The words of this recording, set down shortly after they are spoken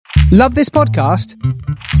Love this podcast?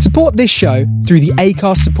 Support this show through the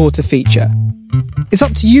Acast supporter feature. It's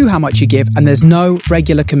up to you how much you give, and there's no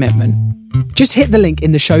regular commitment. Just hit the link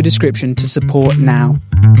in the show description to support now.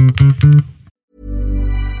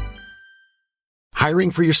 Hiring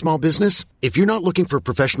for your small business? If you're not looking for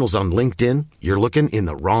professionals on LinkedIn, you're looking in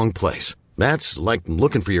the wrong place. That's like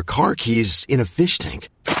looking for your car keys in a fish tank.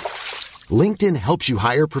 LinkedIn helps you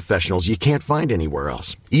hire professionals you can't find anywhere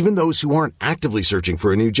else, even those who aren't actively searching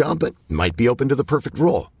for a new job but might be open to the perfect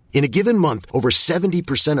role. In a given month, over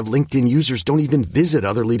 70% of LinkedIn users don't even visit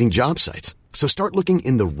other leading job sites. So start looking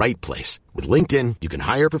in the right place. With LinkedIn, you can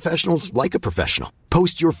hire professionals like a professional.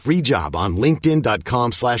 Post your free job on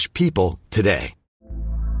linkedin.com/people today.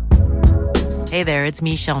 Hey there, it's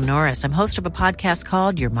Michelle Norris. I'm host of a podcast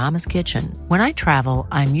called Your Mama's Kitchen. When I travel,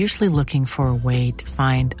 I'm usually looking for a way to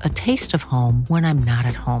find a taste of home when I'm not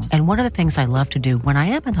at home. And one of the things I love to do when I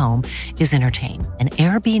am at home is entertain. And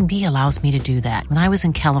Airbnb allows me to do that. When I was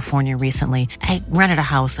in California recently, I rented a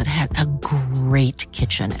house that had a great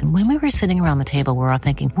kitchen. And when we were sitting around the table, we were all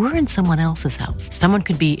thinking, we're in someone else's house. Someone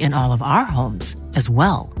could be in all of our homes as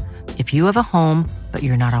well. If you have a home, but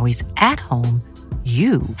you're not always at home,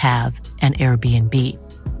 you have an Airbnb.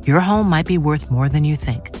 Your home might be worth more than you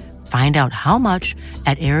think. Find out how much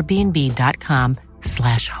at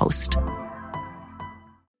airbnb.com/host.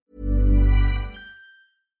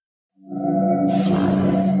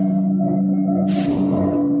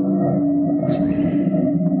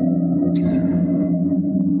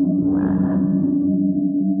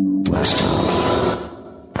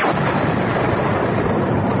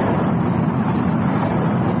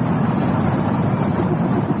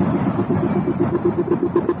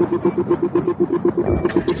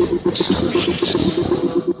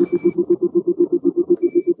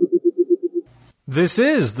 This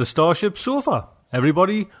is the Starship Sofa.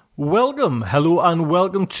 Everybody, welcome, hello and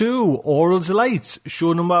welcome to Oral Delights,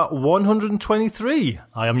 show number 123.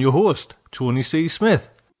 I am your host, Tony C. Smith.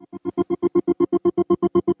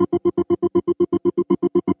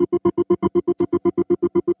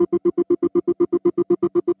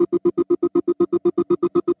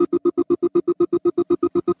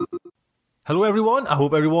 Hello everyone, I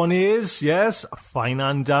hope everyone is, yes, fine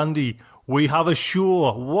and dandy. We have a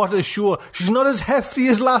show. What a show. She's not as hefty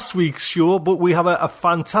as last week's show, but we have a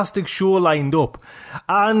fantastic show lined up.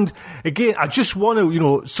 And again, I just want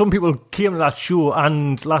to, some people came to that show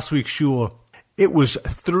and last week's show, it was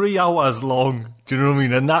 3 hours long. Do you know what I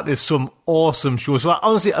mean? And that is some awesome show. So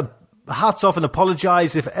honestly, hats off and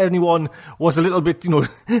apologise if anyone was a little bit,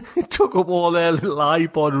 took up all their little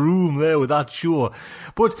iPod room there with that show.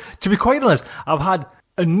 But to be quite honest, I've had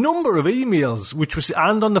a number of emails,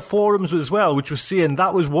 and on the forums as well, which was saying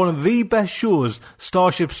that was one of the best shows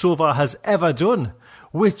Starship Sofa has ever done,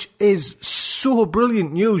 which is so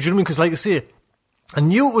brilliant news. You know what I mean? Because like I say, I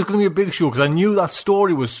knew it was going to be a big show because I knew that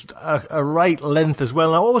story was a right length as well.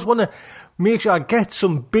 And I always want to make sure I get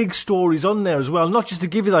some big stories on there as well, not just to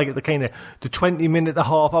give you like the kind of the 20-minute, the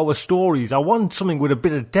half-hour stories. I want something with a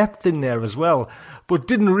bit of depth in there as well, but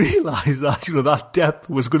didn't realise that, that depth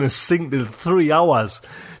was going to sink to 3 hours.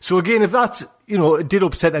 So again, if that's, it did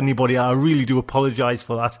upset anybody, I really do apologise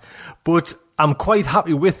for that. But I'm quite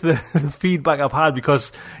happy with the feedback I've had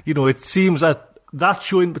because, it seems that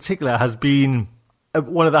show in particular has been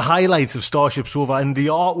one of the highlights of Starship Sofa, and the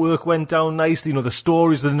artwork went down nicely, the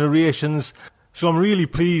stories, the narrations. So I'm really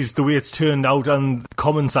pleased the way it's turned out and the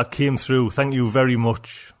comments that came through. Thank you very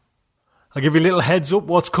much. I'll give you a little heads up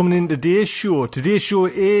what's coming in today's show. Today's show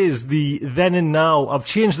is the Then and Now. I've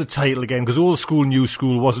changed the title again because Old School, New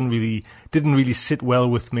School didn't really sit well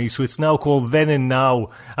with me. So it's now called Then and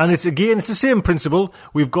Now. And it's the same principle.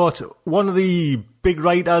 We've got one of the big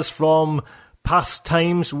writers from past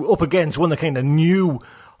times up against one of the kind of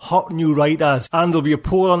hot new writers, and there'll be a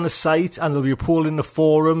poll on the site and there'll be a poll in the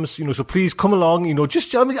forums, so please come along,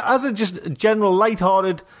 as a just general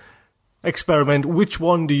light-hearted experiment. Which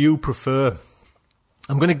one do you prefer?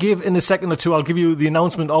 I'm going to give in a second or two, I'll give you the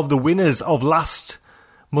announcement of the winners of last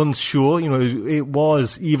month's show. It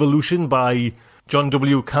was Evolution by John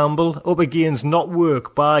W. Campbell up against Not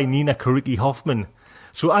Work by Nina Karicki Hoffman.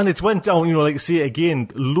 So, and it went down, like I say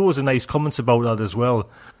again, loads of nice comments about that as well.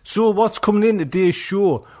 So what's coming in today's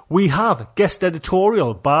show? We have guest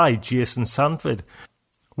editorial by Jason Sanford.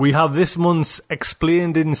 We have this month's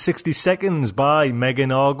Explained in 60 Seconds by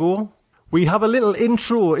Megan Argo. We have a little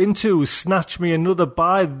intro into Snatch Me Another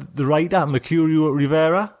by the writer Mercurio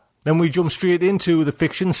Rivera. Then we jump straight into the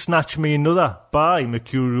fiction Snatch Me Another by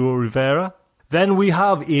Mercurio Rivera. Then we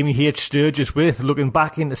have Amy H. Sturgis with Looking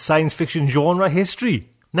Back into Science Fiction Genre History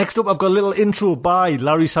Next up, I've got a little intro by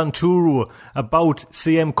Larry Santoro about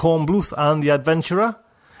C.M. Kornbluth and the Adventurer.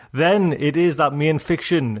 Then it is that main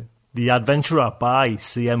fiction, The Adventurer by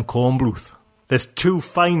C.M. Kornbluth. There's two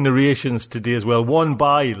fine narrations today as well, one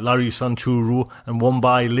by Larry Santoro and one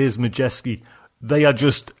by Liz Majeski. They are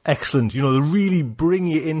just excellent. You know, they really bring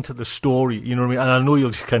you into the story, you know what I mean? And I know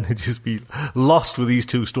you'll just kind of just be lost with these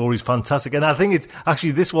two stories. Fantastic. And I think it's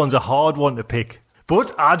actually, this one's a hard one to pick.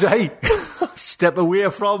 But, hey, step away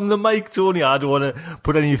from the mic, Tony. I don't want to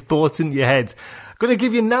put any thoughts into your head. I'm going to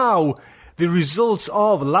give you now the results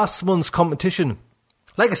of last month's competition.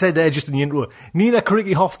 Like I said there just in the intro, Nina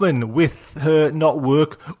Caricki Hoffman with her Not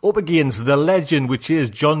Work up against the legend, which is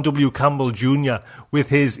John W. Campbell Jr. with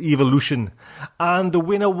his Evolution. And the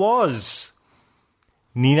winner was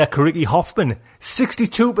Nina Caricki Hoffman.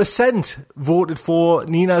 62% voted for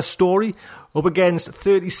Nina's story, up against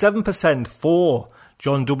 37% for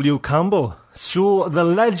John W. Campbell. So the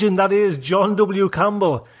legend that is John W.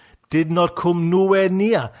 Campbell did not come nowhere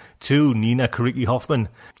near to Nina Caricki Hoffman.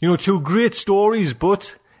 You know, two great stories,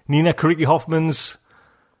 but Nina Caricki Hoffman's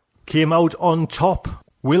came out on top.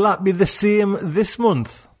 Will that be the same this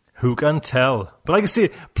month? Who can tell? But like I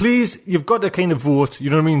say, please, you've got to kind of vote, you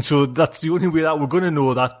know what I mean? So that's the only way that we're going to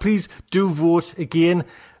know that. Please do vote again.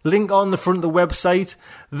 Link on the front of the website.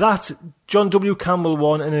 That John W. Campbell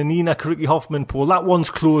one and a Nina Caricki Hoffman poll, that one's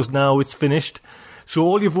closed now, it's finished. So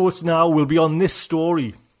all your votes now will be on this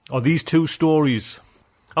story, or these two stories.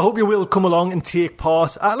 I hope you will come along and take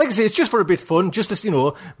part. Like I say, it's just for a bit fun, just to, you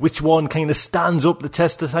know, which one kind of stands up the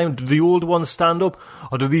test of time. Do the old ones stand up?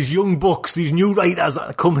 Or do these young bucks, these new writers that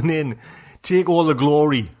are coming in, take all the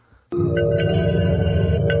glory?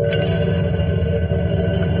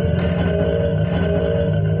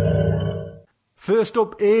 First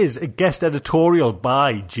up is a guest editorial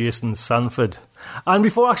by Jason Sanford. And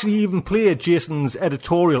before I actually even play Jason's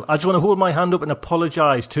editorial, I just want to hold my hand up and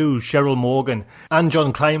apologise to Cheryl Morgan and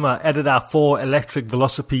John Clymer, editor for Electric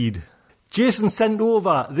Velocipede. Jason sent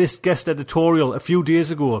over this guest editorial a few days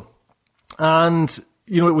ago, and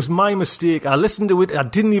you know, it was my mistake. I listened to it, I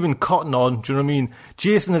didn't even cotton on, do you know what I mean?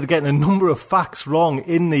 Jason had gotten a number of facts wrong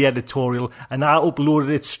in the editorial, and I uploaded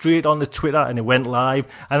it straight onto Twitter, and it went live.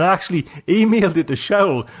 And I actually emailed it to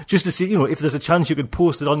Cheryl, just to see, you know, if there's a chance you could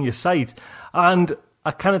post it on your site. And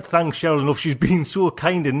I cannot thank Cheryl enough. She's been so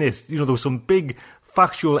kind in this. You know, there were some big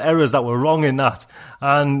factual errors that were wrong in that.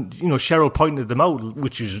 And, you know, Cheryl pointed them out,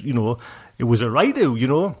 which is, you know, it was a right to, you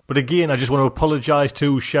know. But again, I just want to apologise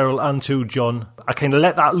to Cheryl and to John. I kind of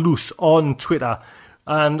let that loose on Twitter.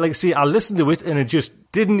 And like I say, I listened to it and it just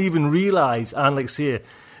didn't even realise. And like I say,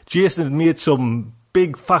 Jason had made some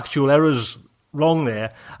big factual errors wrong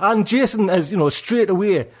there. And Jason has, you know, straight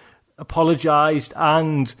away apologised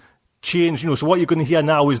and changed, you know. So what you're going to hear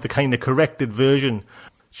now is the kind of corrected version.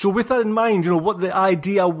 So with that in mind, you know, what the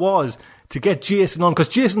idea was to get Jason on, because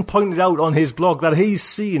Jason pointed out on his blog that he's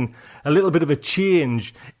seen a little bit of a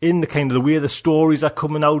change in the kind of the way the stories are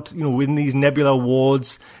coming out, you know, in these Nebula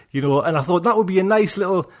Awards, you know, and I thought that would be a nice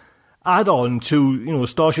little add-on to, you know,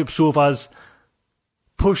 Starship Sofa's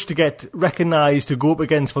push to get recognised to go up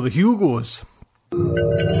against for the Hugos.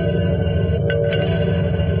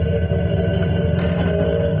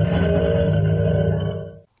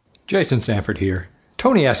 Jason Sanford here.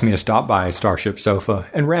 Tony asked me to stop by Starship Sofa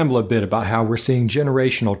and ramble a bit about how we're seeing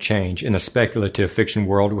generational change in the speculative fiction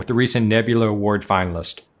world with the recent Nebula Award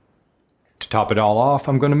finalist. To top it all off,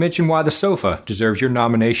 I'm going to mention why the Sofa deserves your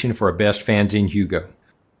nomination for a Best Fanzine Hugo.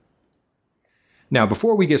 Now,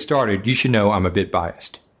 before we get started, you should know I'm a bit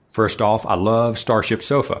biased. First off, I love Starship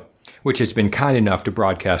Sofa, which has been kind enough to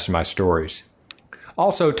broadcast my stories.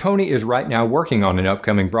 Also, Tony is right now working on an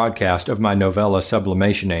upcoming broadcast of my novella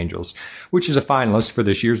Sublimation Angels, which is a finalist for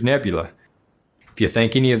this year's Nebula. If you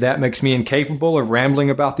think any of that makes me incapable of rambling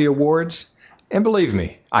about the awards, and believe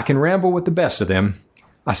me, I can ramble with the best of them,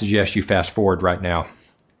 I suggest you fast forward right now.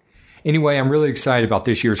 Anyway, I'm really excited about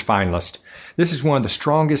this year's finalist. This is one of the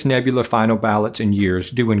strongest Nebula final ballots in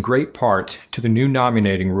years, due in great part to the new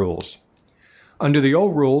nominating rules. Under the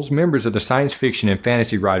old rules, members of the Science Fiction and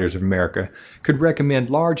Fantasy Writers of America could recommend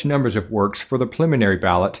large numbers of works for the preliminary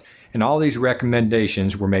ballot, and all these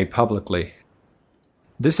recommendations were made publicly.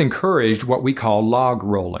 This encouraged what we call log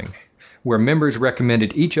rolling, where members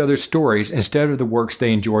recommended each other's stories instead of the works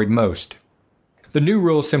they enjoyed most. The new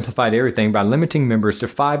rules simplified everything by limiting members to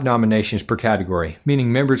 5 nominations per category,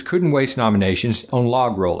 meaning members couldn't waste nominations on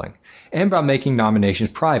log rolling, and by making nominations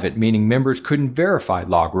private, meaning members couldn't verify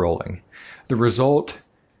log rolling. The result,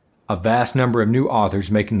 a vast number of new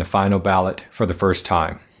authors making the final ballot for the first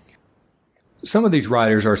time. Some of these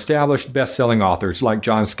writers are established best-selling authors like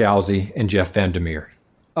John Scalzi and Jeff Vandermeer.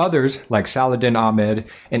 Others, like Saladin Ahmed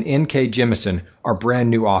and N.K. Jemisin, are brand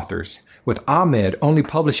new authors, with Ahmed only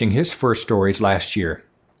publishing his first stories last year.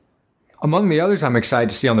 Among the others I'm excited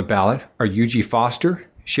to see on the ballot are Yuji Foster,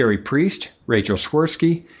 Sherry Priest, Rachel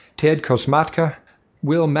Swirsky, Ted Kosmatka,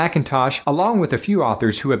 Will McIntosh, along with a few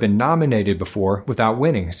authors who have been nominated before without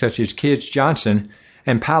winning, such as Kij Johnson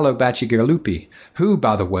and Paolo Bacigalupi, who,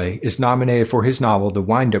 by the way, is nominated for his novel The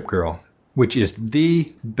Wind-Up Girl, which is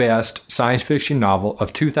the best science fiction novel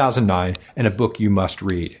of 2009 and a book you must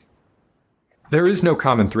read. There is no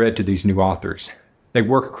common thread to these new authors. They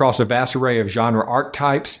work across a vast array of genre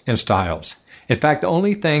archetypes and styles. In fact, the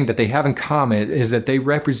only thing that they have in common is that they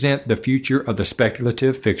represent the future of the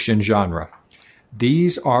speculative fiction genre.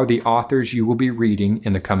 These are the authors you will be reading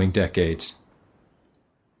in the coming decades.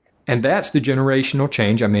 And that's the generational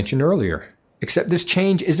change I mentioned earlier. Except this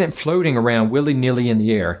change isn't floating around willy-nilly in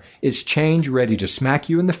the air. It's change ready to smack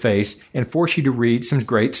you in the face and force you to read some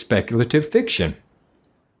great speculative fiction.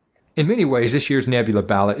 In many ways, this year's Nebula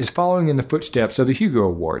ballot is following in the footsteps of the Hugo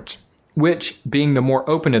Awards, which, being the more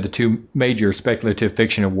open of the two major speculative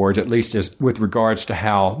fiction awards, at least as with regards to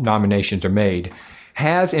how nominations are made,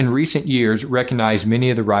 has in recent years recognized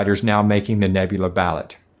many of the writers now making the Nebula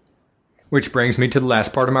ballot. Which brings me to the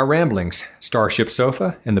last part of my ramblings, Starship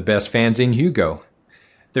Sofa and the Best Fanzine Hugo.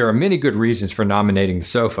 There are many good reasons for nominating the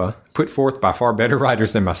Sofa, put forth by far better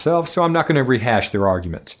writers than myself, so I'm not going to rehash their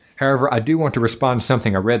arguments. However, I do want to respond to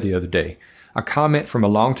something I read the other day, a comment from a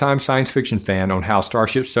longtime science fiction fan on how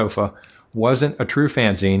Starship Sofa wasn't a true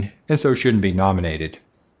fanzine and so shouldn't be nominated.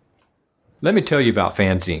 Let me tell you about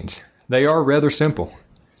fanzines. They are rather simple.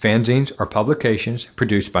 Fanzines are publications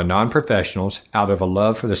produced by non-professionals out of a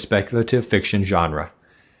love for the speculative fiction genre.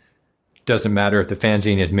 Doesn't matter if the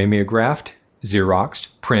fanzine is mimeographed, Xeroxed,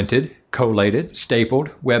 printed, collated,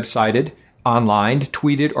 stapled, websited, online,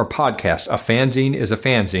 tweeted, or podcast. A fanzine is a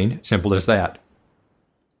fanzine, simple as that.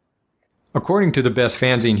 According to the Best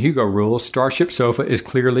Fanzine Hugo rules, Starship Sofa is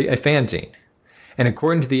clearly a fanzine. And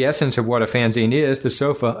according to the essence of what a fanzine is, the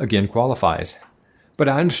Sofa again qualifies. But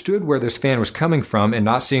I understood where this fan was coming from in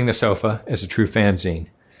not seeing the Sofa as a true fanzine.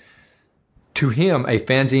 To him, a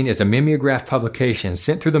fanzine is a mimeographed publication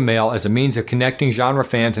sent through the mail as a means of connecting genre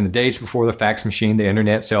fans in the days before the fax machine, the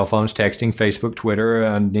internet, cell phones, texting, Facebook, Twitter,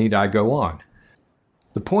 and need I go on.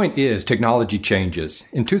 The point is, technology changes.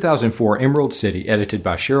 In 2004, Emerald City, edited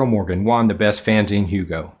by Cheryl Morgan, won the Best Fanzine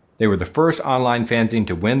Hugo. They were the first online fanzine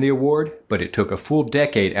to win the award, but it took a full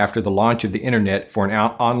decade after the launch of the internet for an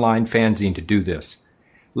online fanzine to do this.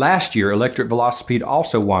 Last year, Electric Velocipede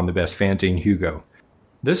also won the Best Fanzine Hugo.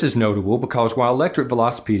 This is notable because while Electric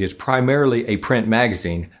Velocipede is primarily a print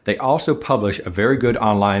magazine, they also publish a very good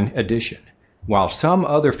online edition. While some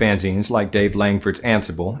other fanzines like Dave Langford's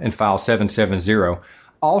Ansible and File 770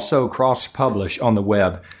 also cross-publish on the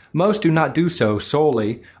web, most do not do so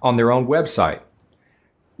solely on their own website.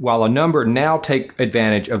 While a number now take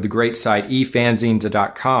advantage of the great site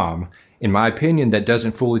efanzines.com, in my opinion, that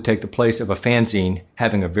doesn't fully take the place of a fanzine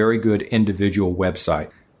having a very good individual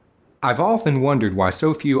website. I've often wondered why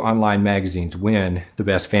so few online magazines win the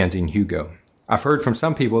Best Fanzine Hugo. I've heard from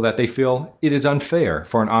some people that they feel it is unfair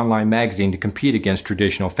for an online magazine to compete against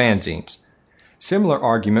traditional fanzines. Similar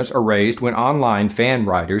arguments are raised when online fan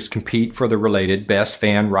writers compete for the related Best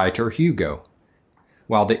Fan Writer Hugo.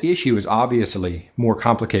 While the issue is obviously more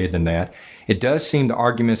complicated than that, it does seem the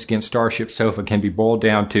arguments against Starship Sofa can be boiled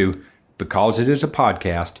down to, because it is a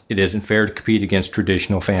podcast, it isn't fair to compete against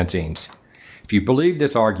traditional fanzines. If you believe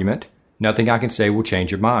this argument, nothing I can say will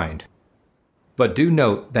change your mind. But do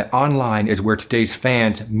note that online is where today's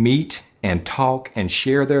fans meet and talk and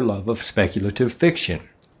share their love of speculative fiction.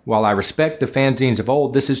 While I respect the fanzines of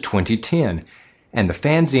old, this is 2010, and the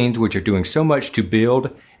fanzines which are doing so much to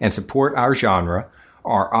build and support our genre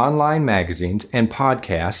are online magazines and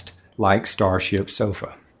podcasts like Starship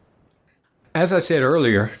Sofa. As I said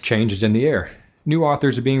earlier, change is in the air. New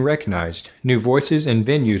authors are being recognized. New voices and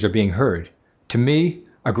venues are being heard. To me,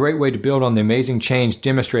 a great way to build on the amazing change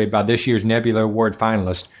demonstrated by this year's Nebula Award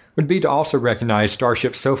finalist would be to also recognize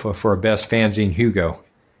Starship Sofa for a Best Fanzine Hugo.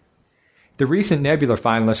 The recent Nebula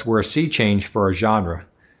finalists were a sea change for our genre.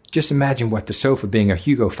 Just imagine what the Sofa being a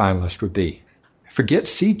Hugo finalist would be. Forget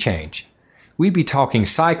sea change. We'd be talking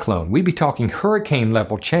cyclone. We'd be talking hurricane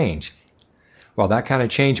level change. While that kind of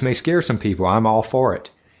change may scare some people, I'm all for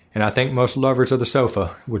it. And I think most lovers of the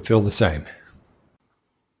Sofa would feel the same.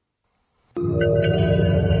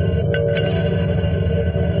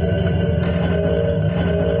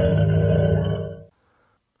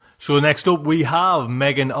 So next up we have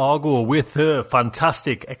Megan Argo with her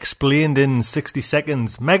fantastic Explained in 60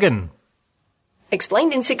 Seconds. Megan.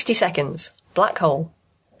 Explained in 60 Seconds. Black Hole.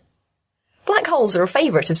 Black holes are a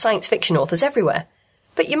favourite of science fiction authors everywhere,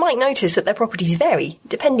 but you might notice that their properties vary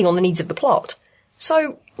depending on the needs of the plot.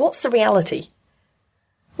 So, what's the reality?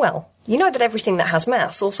 Well, you know that everything that has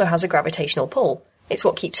mass also has a gravitational pull. It's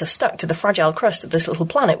what keeps us stuck to the fragile crust of this little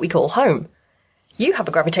planet we call home. You have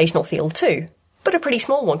a gravitational field too, but a pretty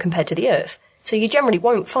small one compared to the Earth, so you generally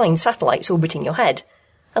won't find satellites orbiting your head,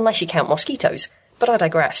 unless you count mosquitoes, but I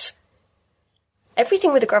digress.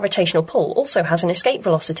 Everything with a gravitational pull also has an escape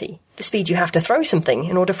velocity, the speed you have to throw something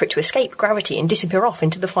in order for it to escape gravity and disappear off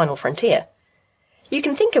into the final frontier. You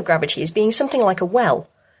can think of gravity as being something like a well.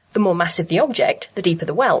 The more massive the object, the deeper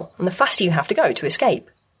the well, and the faster you have to go to escape.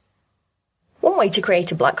 One way to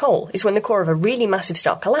create a black hole is when the core of a really massive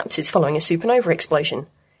star collapses following a supernova explosion.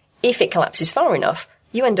 If it collapses far enough,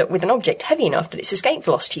 you end up with an object heavy enough that its escape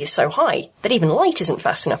velocity is so high that even light isn't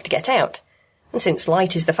fast enough to get out. And since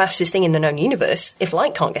light is the fastest thing in the known universe, if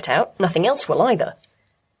light can't get out, nothing else will either.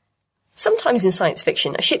 Sometimes in science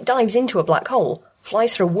fiction, a ship dives into a black hole,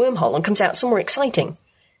 flies through a wormhole and comes out somewhere exciting.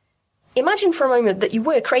 Imagine for a moment that you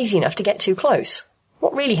were crazy enough to get too close.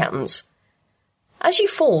 What really happens? As you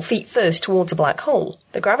fall feet first towards a black hole,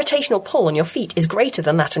 the gravitational pull on your feet is greater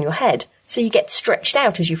than that on your head, so you get stretched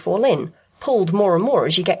out as you fall in, pulled more and more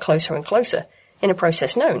as you get closer and closer, in a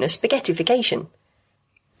process known as spaghettification.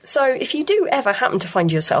 So if you do ever happen to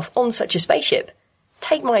find yourself on such a spaceship,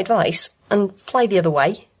 take my advice and fly the other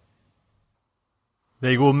way.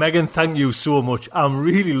 There you go, Megan, thank you so much. I'm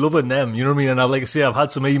really loving them, you know what I mean? And like I say, I've had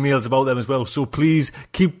some emails about them as well, so please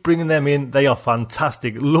keep bringing them in. They are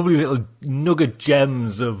fantastic. Lovely little nugget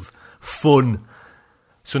gems of fun.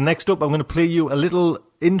 So next up, I'm going to play you a little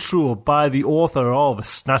intro by the author of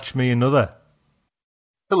Snatch Me Another.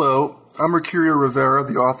 Hello, I'm Mercurio Rivera,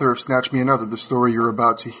 the author of Snatch Me Another, the story you're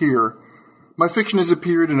about to hear. My fiction has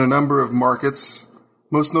appeared in a number of markets,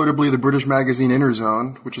 most notably the British magazine Inner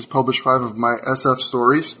Zone, which has published 5 of my SF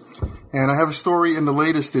stories. And I have a story in the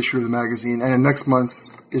latest issue of the magazine and in next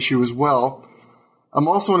month's issue as well. I'm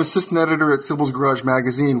also an assistant editor at Sybil's Garage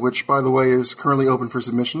magazine, which, by the way, is currently open for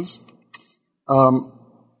submissions.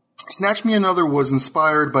 Snatch Me Another was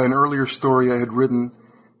inspired by an earlier story I had written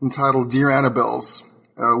entitled Dear Annabelles,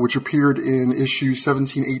 which appeared in issue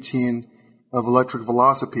 1718 of Electric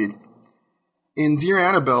Velocipede. In Dear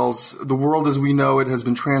Annabelles, the world as we know it has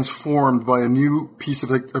been transformed by a new piece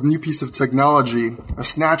of technology, a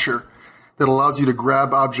snatcher, that allows you to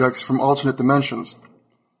grab objects from alternate dimensions.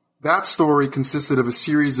 That story consisted of a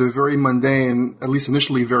series of very mundane, at least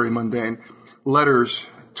initially very mundane, letters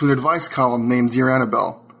to an advice column named Dear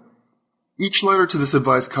Annabelle. Each letter to this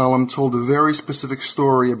advice column told a very specific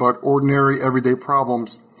story about ordinary, everyday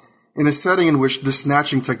problems in a setting in which this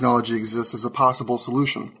snatching technology exists as a possible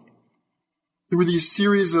solution. Through these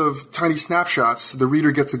series of tiny snapshots, the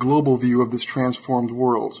reader gets a global view of this transformed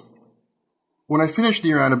world. When I finished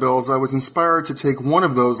Dear Annabelles, I was inspired to take one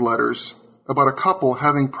of those letters about a couple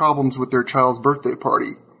having problems with their child's birthday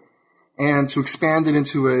party and to expand it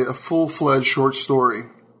into a full-fledged short story.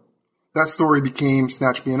 That story became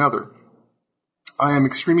Snatch Me Another. I am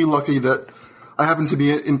extremely lucky that I happen to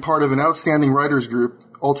be in part of an outstanding writers group,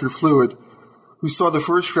 Altered Fluid, who saw the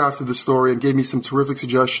first draft of the story and gave me some terrific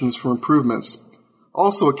suggestions for improvements.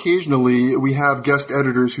 Also, occasionally, we have guest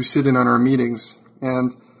editors who sit in on our meetings,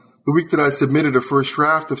 and the week that I submitted a first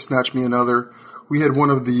draft of Snatch Me Another, we had one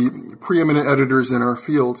of the preeminent editors in our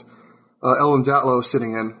field, Ellen Datlow,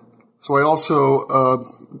 sitting in. So I also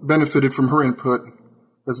benefited from her input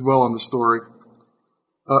as well on the story.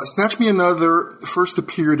 Snatch Me Another first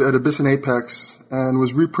appeared at Abyss and Apex and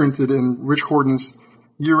was reprinted in Rich Horton's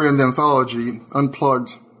year-end anthology,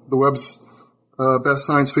 Unplugged, the web's best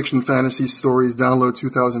science fiction fantasy stories download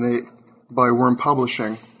 2008 by Worm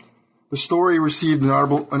Publishing. The story received an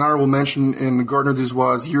honorable mention in Gardner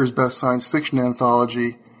Dozois' year's best science fiction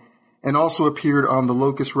anthology and also appeared on the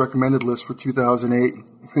Locus recommended list for 2008,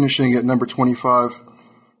 finishing at number 25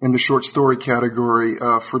 in the short story category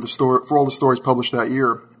for all the stories published that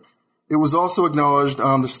year. It was also acknowledged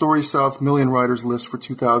on the Story South Million Writers list for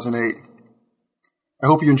 2008. I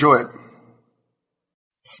hope you enjoy it.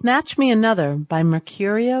 Snatch Me Another by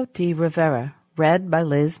Mercurio de Rivera, read by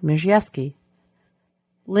Liz Mierzejewski.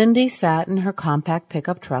 Lindy sat in her compact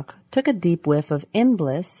pickup truck, took a deep whiff of In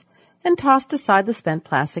Bliss, and tossed aside the spent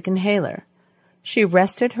plastic inhaler. She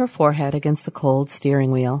rested her forehead against the cold steering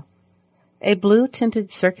wheel. A blue-tinted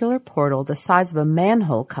circular portal the size of a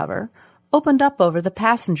manhole cover opened up over the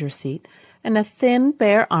passenger seat, and a thin,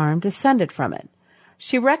 bare arm descended from it.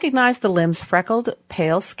 She recognized the limb's freckled,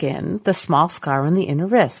 pale skin, the small scar on the inner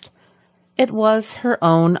wrist. It was her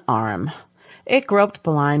own arm. It groped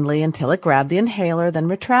blindly until it grabbed the inhaler, then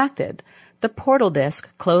retracted. The portal disc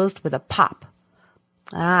closed with a pop.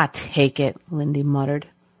 "Ah, take it," Lindy muttered.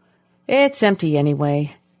 "It's empty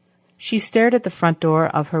anyway." She stared at the front door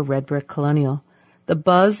of her red brick colonial. The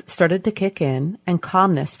buzz started to kick in, and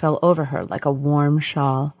calmness fell over her like a warm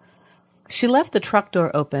shawl. She left the truck door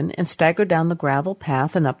open and staggered down the gravel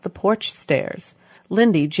path and up the porch stairs.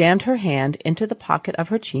 Lindy jammed her hand into the pocket of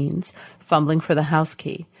her jeans, fumbling for the house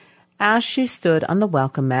key. As she stood on the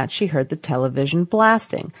welcome mat, she heard the television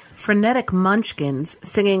blasting, frenetic munchkins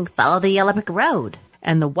singing "Follow the Yellow Brick Road,"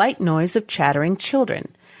 and the white noise of chattering children.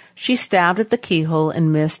 She stabbed at the keyhole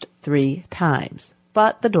and missed 3 times,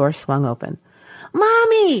 but the door swung open.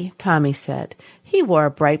 "Mommy!" Tommy said. He wore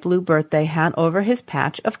a bright blue birthday hat over his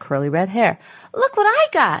patch of curly red hair. "Look what I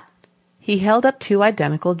got!" He held up 2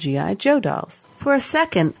 identical G.I. Joe dolls. For a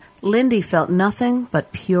second, Lindy felt nothing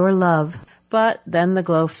but pure love. But then the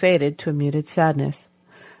glow faded to a muted sadness.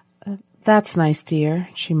 "That's nice, dear,"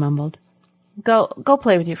 she mumbled. Go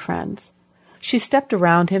play with your friends." She stepped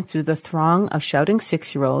around him through the throng of shouting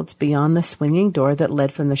 6-year-olds beyond the swinging door that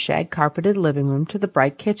led from the shag-carpeted living room to the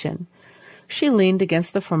bright kitchen. She leaned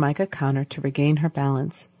against the Formica counter to regain her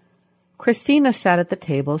balance. Christina sat at the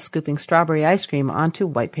table, scooping strawberry ice cream onto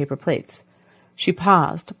white paper plates. She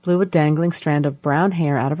paused, blew a dangling strand of brown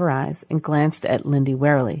hair out of her eyes, and glanced at Lindy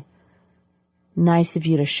warily. "Nice of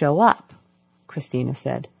you to show up," Christina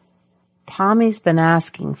said. "Tommy's been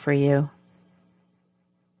asking for you."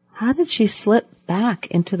 How did she slip back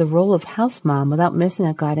into the role of house mom without missing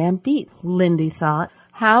a goddamn beat? Lindy thought.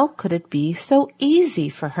 How could it be so easy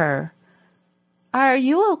for her? "Are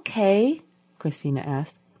you okay?" Christina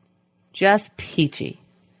asked. "Just peachy."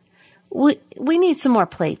 We need some more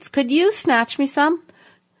plates. Could you snatch me some?"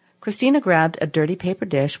 Christina grabbed a dirty paper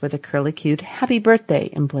dish with a curly-cued "Happy Birthday"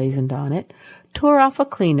 emblazoned on it, tore off a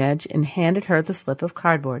clean edge, and handed her the slip of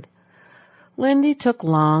cardboard. Lindy took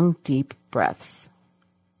long, deep breaths.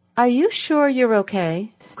 "Are you sure you're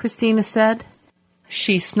okay?" Christina said.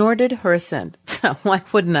 She snorted her assent. "Why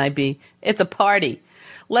wouldn't I be? It's a party.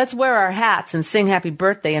 Let's wear our hats and sing Happy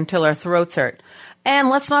Birthday until our throats hurt. And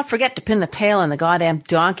let's not forget to pin the tail on the goddamn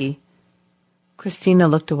donkey." Christina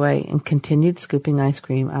looked away and continued scooping ice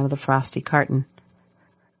cream out of the frosty carton.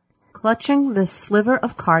 Clutching the sliver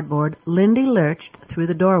of cardboard, Lindy lurched through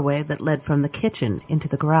the doorway that led from the kitchen into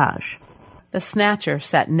the garage. The snatcher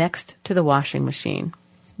sat next to the washing machine.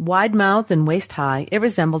 Wide-mouthed and waist-high, it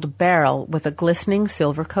resembled a barrel with a glistening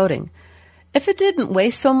silver coating. If it didn't weigh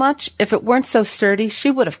so much, if it weren't so sturdy, she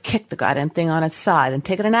would have kicked the goddamn thing on its side and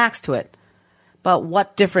taken an axe to it. But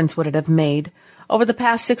what difference would it have made? Over the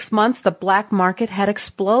past 6 months, the black market had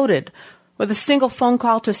exploded. With a single phone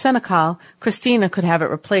call to Senecal, Christina could have it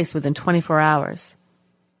replaced within 24 hours.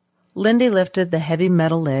 Lindy lifted the heavy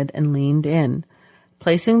metal lid and leaned in,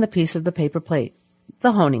 placing the piece of the paper plate,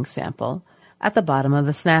 the honing sample, at the bottom of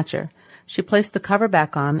the snatcher. She placed the cover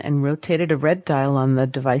back on and rotated a red dial on the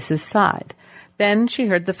device's side. Then she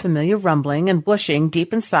heard the familiar rumbling and whooshing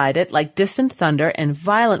deep inside it, like distant thunder and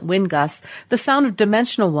violent wind gusts, the sound of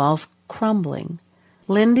dimensional walls crumbling.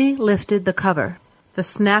 Lindy lifted the cover. The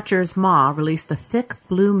snatcher's maw released a thick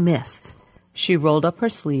blue mist. She rolled up her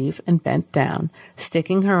sleeve and bent down,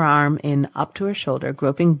 sticking her arm in up to her shoulder,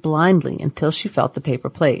 groping blindly until she felt the paper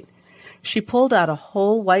plate. She pulled out a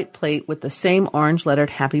whole white plate with the same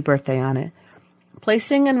orange-lettered Happy Birthday on it.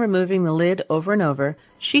 Placing and removing the lid over and over,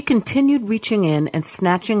 she continued reaching in and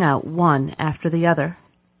snatching out one after the other.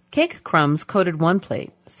 Cake crumbs coated one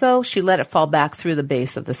plate, so she let it fall back through the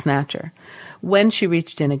base of the snatcher. When she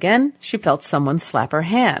reached in again, she felt someone slap her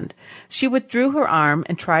hand. She withdrew her arm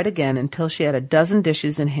and tried again until she had a dozen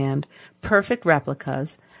dishes in hand, perfect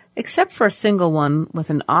replicas, except for a single one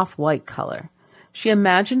with an off-white color. She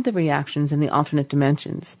imagined the reactions in the alternate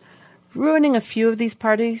dimensions. Ruining a few of these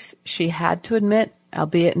parties, she had to admit,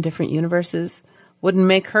 albeit in different universes, wouldn't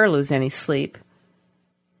make her lose any sleep.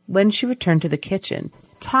 When she returned to the kitchen,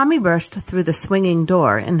 Tommy burst through the swinging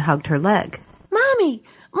door and hugged her leg.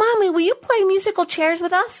 Mommy, will you play musical chairs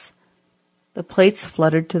with us?" The plates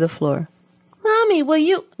fluttered to the floor. "Mommy, will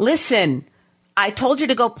you—" "Listen, I told you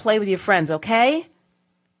to go play with your friends, okay?"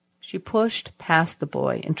 She pushed past the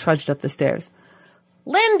boy and trudged up the stairs.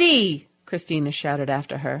 "Lindy!" Christina shouted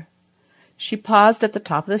after her. She paused at the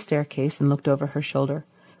top of the staircase and looked over her shoulder.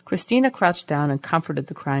 Christina crouched down and comforted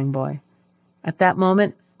the crying boy. At that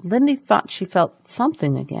moment, Lindy thought she felt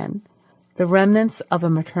something again, the remnants of a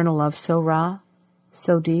maternal love so raw,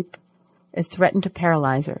 so deep, it threatened to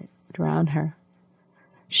paralyze her, drown her.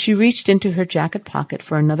 She reached into her jacket pocket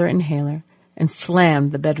for another inhaler and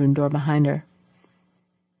slammed the bedroom door behind her.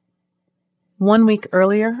 1 week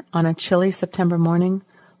earlier, on a chilly September morning,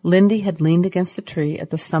 Lindy had leaned against a tree at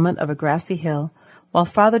the summit of a grassy hill, while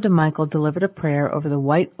Father DeMichael delivered a prayer over the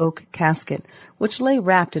white oak casket, which lay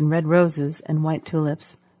wrapped in red roses and white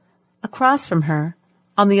tulips. Across from her,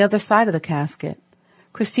 on the other side of the casket,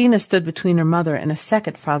 Christina stood between her mother and a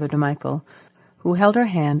second Father DeMichael, who held her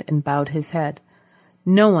hand and bowed his head.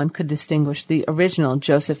 No one could distinguish the original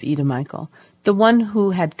Joseph E. DeMichael, the one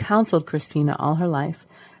who had counseled Christina all her life,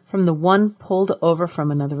 from the one pulled over from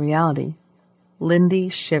another reality. Lindy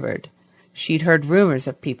shivered. She'd heard rumors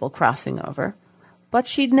of people crossing over, but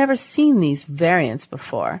she'd never seen these variants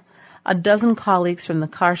before. A dozen colleagues from the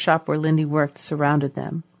car shop where Lindy worked surrounded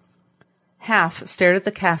them. Half stared at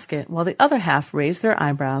the casket, while the other half raised their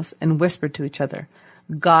eyebrows and whispered to each other,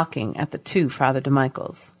 gawking at the two Father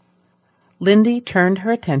DeMichaels. Lindy turned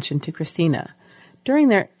her attention to Christina. During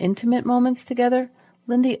their intimate moments together,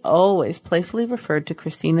 Lindy always playfully referred to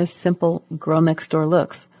Christina's simple girl-next-door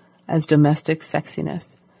looks as domestic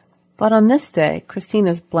sexiness. But on this day,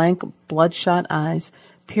 Christina's blank, bloodshot eyes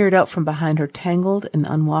peered out from behind her tangled and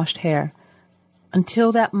unwashed hair.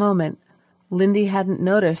 Until that moment, Lindy hadn't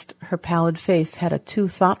noticed her pallid face had a too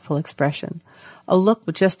thoughtful expression, a look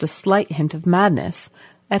with just a slight hint of madness.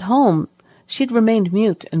 At home, she'd remained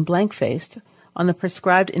mute and blank-faced on the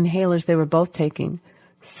prescribed inhalers they were both taking,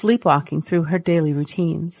 sleepwalking through her daily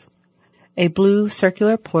routines. A blue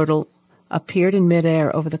circular portal appeared in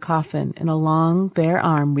midair over the coffin, and a long, bare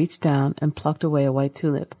arm reached down and plucked away a white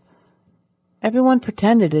tulip. Everyone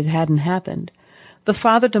pretended it hadn't happened. The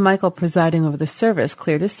Father DeMichael presiding over the service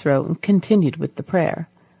cleared his throat and continued with the prayer.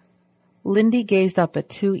 Lindy gazed up at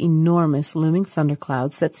two enormous looming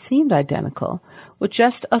thunderclouds that seemed identical, with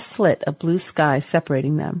just a slit of blue sky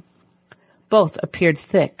separating them. Both appeared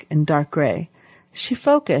thick and dark gray. She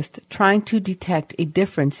focused, trying to detect a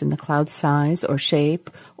difference in the cloud's size or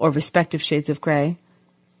shape or respective shades of gray,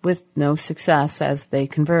 with no success as they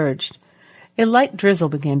converged. A light drizzle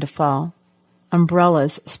began to fall.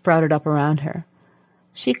 Umbrellas sprouted up around her.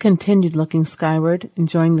 She continued looking skyward,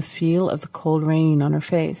 enjoying the feel of the cold rain on her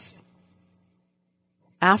face.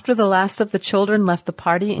 After the last of the children left the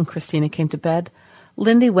party and Christina came to bed,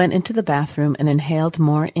 Lindy went into the bathroom and inhaled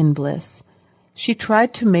more in bliss. She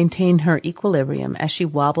tried to maintain her equilibrium as she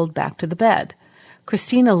wobbled back to the bed.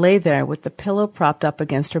 Christina lay there with the pillow propped up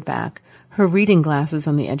against her back, her reading glasses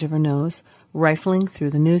on the edge of her nose, rifling through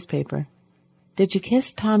the newspaper. "Did you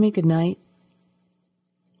kiss Tommy good night?"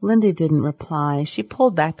 Lindy didn't reply. She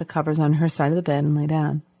pulled back the covers on her side of the bed and lay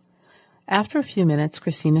down. After a few minutes,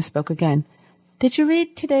 Christina spoke again. "Did you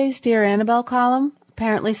read today's Dear Annabelle column?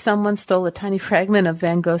 Apparently someone stole a tiny fragment of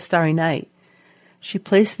Van Gogh's Starry Night." She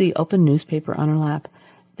placed the open newspaper on her lap.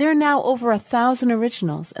 "There are now over 1,000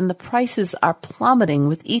 originals, and the prices are plummeting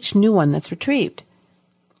with each new one that's retrieved."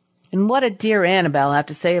 "And what did Dear Annabelle have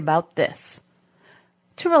to say about this?"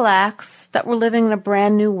 "To relax, that we're living in a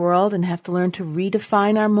brand new world and have to learn to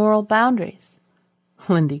redefine our moral boundaries."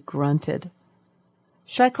 Lindy grunted.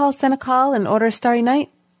 "Should I call Senecal and order a Starry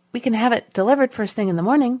Night? We can have it delivered first thing in the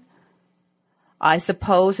morning." "I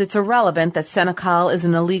suppose it's irrelevant that Senecal is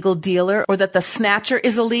an illegal dealer, or that the Snatcher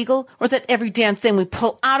is illegal, or that every damn thing we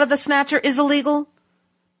pull out of the Snatcher is illegal."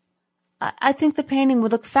 I think the painting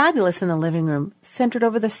would look fabulous in the living room, centered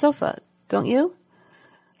over the sofa, don't you?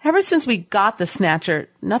 Ever since we got the Snatcher,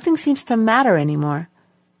 nothing seems to matter anymore.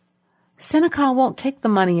 Senecal won't take the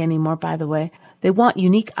money anymore, by the way. They want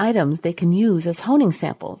unique items they can use as honing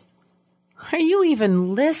samples. "Are you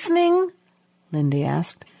even listening?" Lindy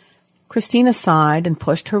asked. Christina sighed and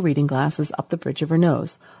pushed her reading glasses up the bridge of her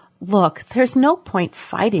nose. "Look, there's no point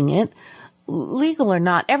fighting it. Legal or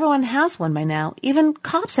not, everyone has one by now. Even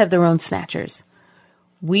cops have their own snatchers."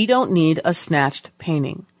 "We don't need a snatched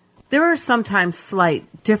painting. There are sometimes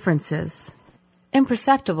slight differences.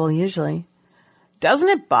 Imperceptible, usually. Doesn't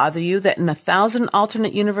it bother you that in 1,000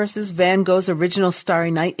 alternate universes, Van Gogh's original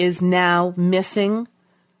Starry Night is now missing?"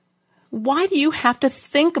 "Why do you have to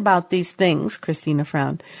think about these things?" Christina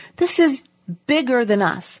frowned. "This is bigger than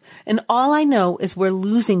us, and all I know is we're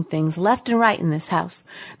losing things left and right in this house.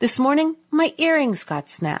 This morning, my earrings got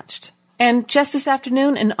snatched. And just this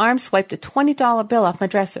afternoon, an arm swiped a $20 bill off my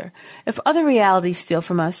dresser. If other realities steal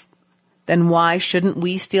from us, then why shouldn't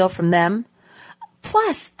we steal from them?"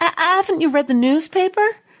 "Plus, haven't you read the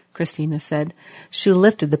newspaper?" Christina said. She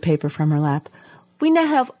lifted the paper from her lap. "We now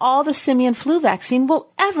have all the simian flu vaccine we'll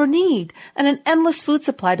ever need, and an endless food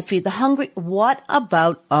supply to feed the hungry." "What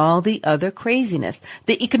about all the other craziness?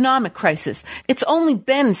 The economic crisis. It's only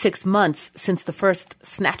been 6 months since the first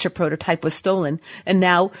Snatcher prototype was stolen, and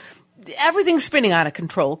now everything's spinning out of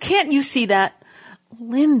control. Can't you see that?"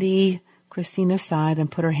 "Lindy," Christina sighed and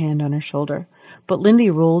put her hand on her shoulder, but Lindy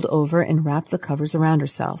rolled over and wrapped the covers around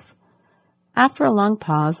herself. After a long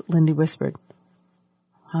pause, Lindy whispered,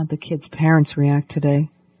 "How'd the kids' parents react today?"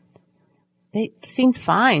 "They seemed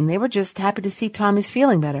fine. They were just happy to see Tommy's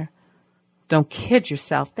feeling better." "Don't kid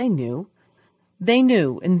yourself. They knew. They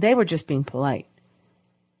knew, and they were just being polite."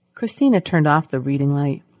 Christina turned off the reading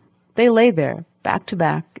light. They lay there, back to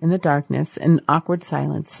back, in the darkness, and awkward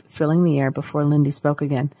silence filling the air before Lindy spoke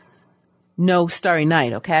again. "No Starry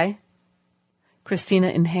Night, okay?" Christina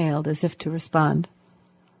inhaled as if to respond.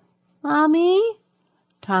 "Mommy?"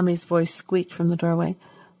 Tommy's voice squeaked from the doorway.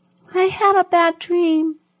 "I had a bad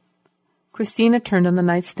dream." Christina turned on the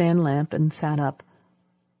nightstand lamp and sat up.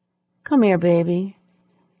 "Come here, baby."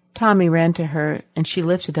 Tommy ran to her, and she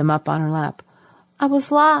lifted him up on her lap. "I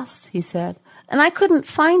was lost," he said, "and I couldn't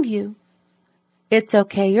find you." "It's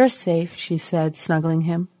okay, you're safe," she said, snuggling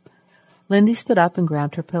him. Lindy stood up and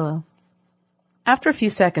grabbed her pillow. After a few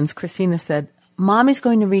seconds, Christina said, "Mommy's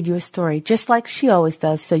going to read you a story, just like she always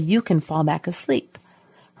does, so you can fall back asleep."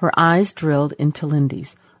 Her eyes drilled into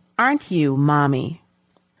Lindy's. "Aren't you, Mommy?"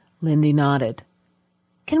 Lindy nodded.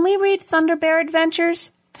 "Can we read Thunder Bear Adventures?"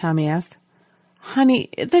 Tommy asked. "Honey,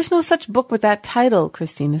 there's no such book with that title,"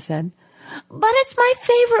 Christina said. "But it's my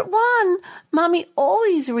favorite one. Mommy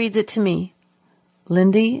always reads it to me."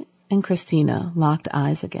 Lindy and Christina locked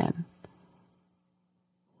eyes again.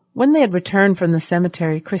 When they had returned from the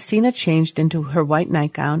cemetery, Christina changed into her white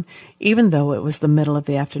nightgown, even though it was the middle of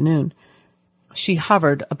the afternoon. She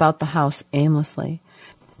hovered about the house aimlessly,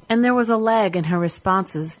 and there was a lag in her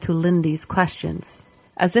responses to Lindy's questions,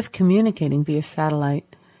 as if communicating via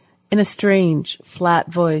satellite. In a strange,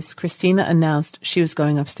 flat voice, Christina announced she was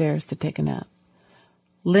going upstairs to take a nap.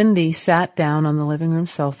 Lindy sat down on the living room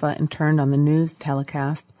sofa and turned on the news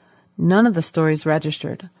telecast. None of the stories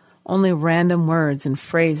registered. Only random words and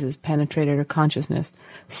phrases penetrated her consciousness.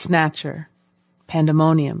 Snatcher,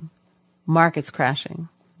 pandemonium, markets crashing,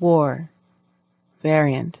 war,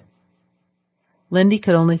 variant. Lindy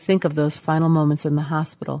could only think of those final moments in the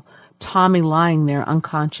hospital. Tommy lying there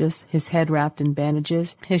unconscious, his head wrapped in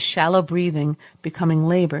bandages, his shallow breathing becoming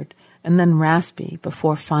labored and then raspy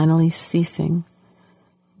before finally ceasing.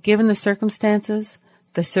 Given the circumstances,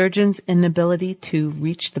 the surgeon's inability to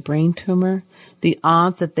reach the brain tumor, the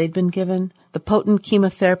odds that they'd been given, the potent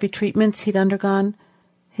chemotherapy treatments he'd undergone,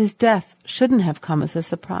 his death shouldn't have come as a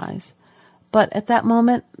surprise. But at that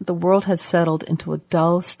moment, the world had settled into a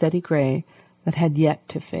dull, steady gray that had yet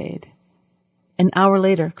to fade. An hour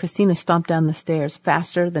later, Christina stomped down the stairs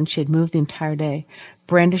faster than she had moved the entire day,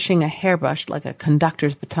 brandishing a hairbrush like a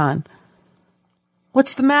conductor's baton.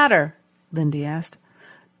 "What's the matter?" Lindy asked.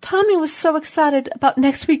 "Tommy was so excited about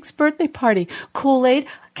next week's birthday party. Kool-Aid,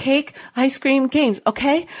 cake, ice cream, games,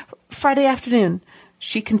 okay? Friday afternoon."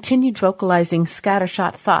 She continued vocalizing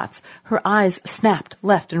scattershot thoughts. Her eyes snapped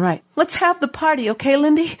left and right. "Let's have the party, okay,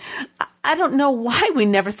 Lindy? I don't know why we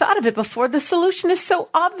never thought of it before. The solution is so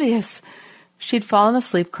obvious." She'd fallen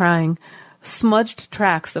asleep crying. Smudged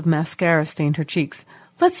tracks of mascara stained her cheeks.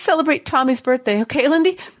 "Let's celebrate Tommy's birthday, okay,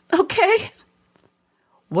 Lindy? Okay?"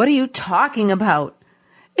 "What are you talking about?"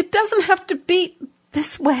 "It doesn't have to be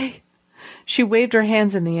this way." She waved her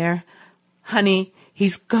hands in the air. "Honey,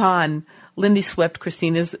 he's gone." Lindy swept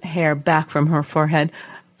Christina's hair back from her forehead.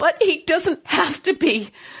 "But he doesn't have to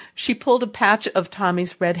be." She pulled a patch of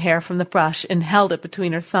Tommy's red hair from the brush and held it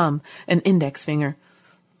between her thumb and index finger.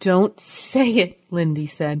 "Don't say it," Lindy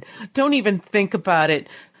said. "Don't even think about it."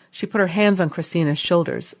 She put her hands on Christina's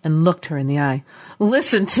shoulders and looked her in the eye.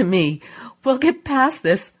 "Listen to me. We'll get past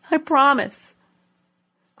this. I promise."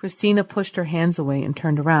 Christina pushed her hands away and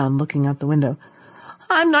turned around, looking out the window.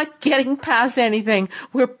 "I'm not getting past anything.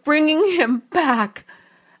 We're bringing him back."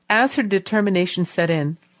 As her determination set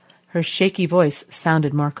in, her shaky voice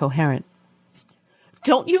sounded more coherent.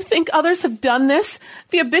 "Don't you think others have done this?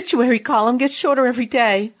 The obituary column gets shorter every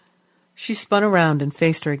day." She spun around and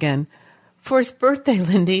faced her again. "For his birthday,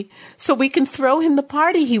 Lindy, so we can throw him the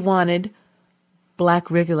party he wanted."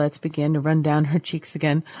 Black rivulets began to run down her cheeks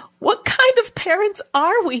again. "What kind of parents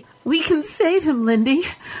are we? We can save him, Lindy.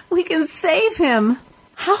 We can save him.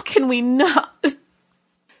 How can we not?"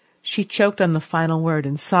 She choked on the final word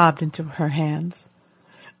and sobbed into her hands.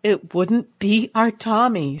 "It wouldn't be our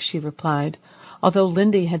Tommy," she replied. Although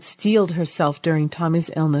Lindy had steeled herself during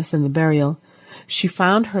Tommy's illness and the burial, she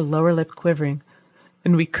found her lower lip quivering.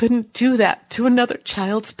 "And we couldn't do that to another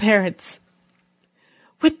child's parents.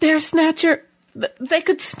 With their snatcher, they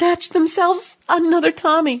could snatch themselves another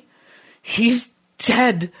Tommy. He's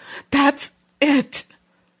dead. That's it."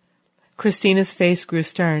 Christina's face grew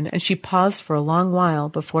stern, and she paused for a long while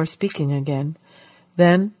before speaking again.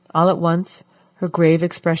 Then All at once, her grave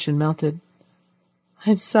expression melted.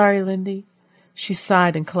 "I'm sorry, Lindy." She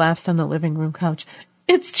sighed and collapsed on the living room couch.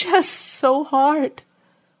 "It's just so hard."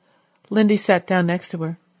 Lindy sat down next to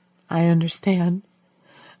her. "I understand."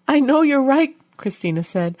 "I know you're right," Christina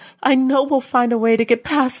said. "I know we'll find a way to get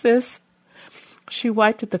past this." She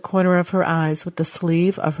wiped at the corner of her eyes with the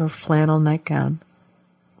sleeve of her flannel nightgown.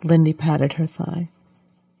 Lindy patted her thigh.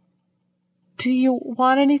 "Do you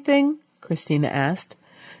want anything?" Christina asked.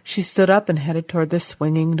 She stood up and headed toward the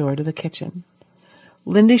swinging door to the kitchen.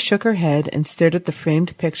 Lindy shook her head and stared at the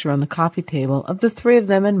framed picture on the coffee table of the three of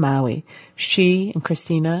them in Maui, she and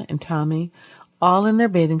Christina and Tommy, all in their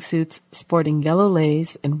bathing suits, sporting yellow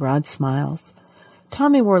leis and broad smiles.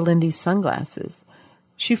 Tommy wore Lindy's sunglasses.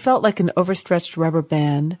 She felt like an overstretched rubber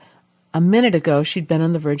band. A minute ago she'd been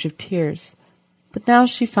on the verge of tears, but now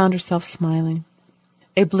she found herself smiling.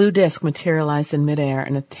 A blue disc materialized in midair,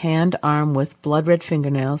 and a tanned arm with blood-red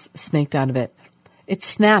fingernails snaked out of it. It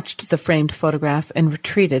snatched the framed photograph and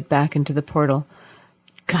retreated back into the portal.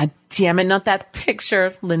 "God damn it, not that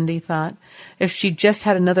picture," Lindy thought. If she just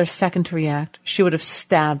had another second to react, she would have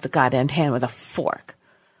stabbed the goddamn hand with a fork.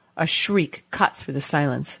 A shriek cut through the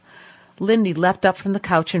silence. Lindy leapt up from the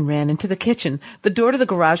couch and ran into the kitchen. The door to the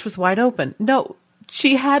garage was wide open. No,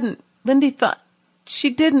 she hadn't. Lindy thought she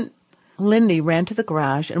didn't. Lindy ran to the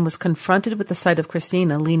garage and was confronted with the sight of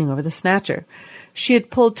Christina leaning over the snatcher. She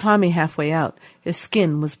had pulled Tommy halfway out. His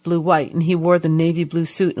skin was blue-white, and he wore the navy blue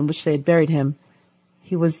suit in which they had buried him.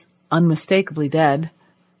 He was unmistakably dead.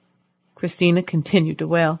 Christina continued to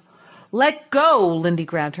wail. "Let go!" Lindy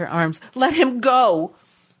grabbed her arms. "Let him go!"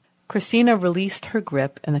 Christina released her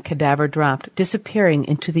grip, and the cadaver dropped, disappearing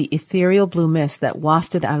into the ethereal blue mist that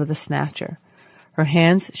wafted out of the snatcher. Her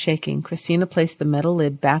hands shaking, Christina placed the metal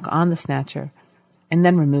lid back on the snatcher, and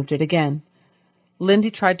then removed it again.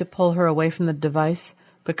 Lindy tried to pull her away from the device,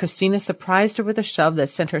 but Christina surprised her with a shove that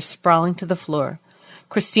sent her sprawling to the floor.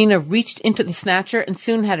 Christina reached into the snatcher and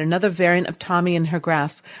soon had another variant of Tommy in her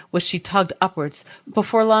grasp, which she tugged upwards.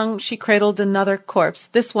 Before long, she cradled another corpse,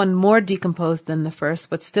 this one more decomposed than the first,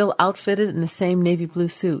 but still outfitted in the same navy blue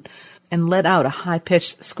suit, and let out a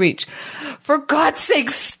high-pitched screech. "For God's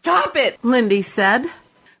sake, stop it!" Lindy said.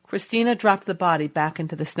 Christina dropped the body back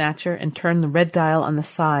into the snatcher and turned the red dial on the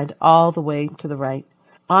side all the way to the right.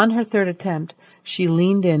 On her third attempt, she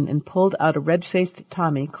leaned in and pulled out a red-faced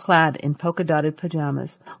Tommy clad in polka-dotted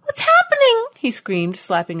pajamas. "What's happening?" he screamed,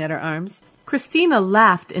 slapping at her arms. Christina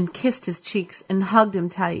laughed and kissed his cheeks and hugged him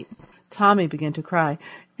tight. Tommy began to cry.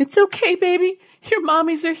 "It's okay, baby. Your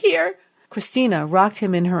mommies are here." Christina rocked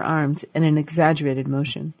him in her arms in an exaggerated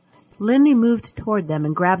motion. Lindy moved toward them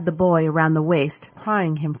and grabbed the boy around the waist,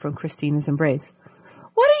 prying him from Christina's embrace.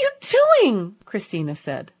 "What are you doing?" Christina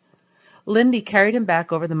said. Lindy carried him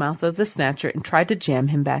back over the mouth of the snatcher and tried to jam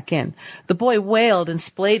him back in. The boy wailed and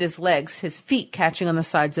splayed his legs, his feet catching on the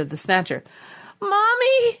sides of the snatcher.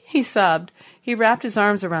 "Mommy!" he sobbed. He wrapped his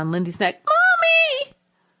arms around Lindy's neck. "Mommy!"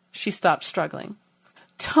 She stopped struggling.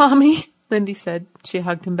 "Tommy," Lindy said. She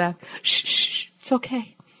hugged him back. "Shh, shh, it's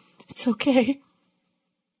okay. It's okay."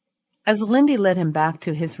 As Lindy led him back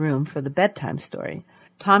to his room for the bedtime story,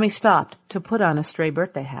 Tommy stopped to put on a stray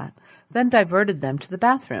birthday hat, then diverted them to the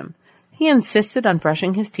bathroom. He insisted on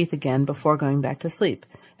brushing his teeth again before going back to sleep,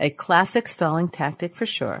 a classic stalling tactic for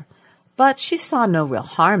sure. But she saw no real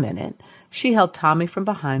harm in it. She held Tommy from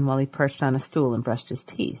behind while he perched on a stool and brushed his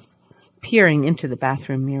teeth. Peering into the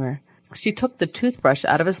bathroom mirror, she took the toothbrush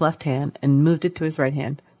out of his left hand and moved it to his right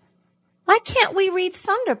hand. "Why can't we read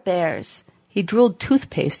Thunder Bears?" He drooled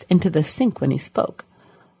toothpaste into the sink when he spoke.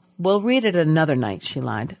 "We'll read it another night," she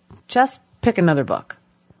lied. "Just pick another book."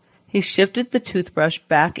 He shifted the toothbrush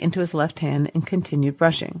back into his left hand and continued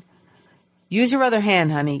brushing. "Use your other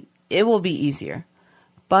hand, honey. It will be easier."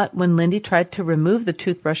 But when Lindy tried to remove the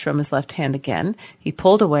toothbrush from his left hand again, he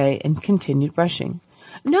pulled away and continued brushing.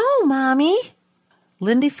 "No, Mommy."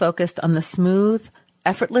 Lindy focused on the smooth,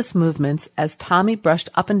 effortless movements as Tommy brushed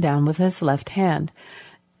up and down with his left hand.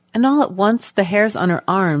 And all at once, the hairs on her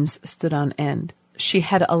arms stood on end. She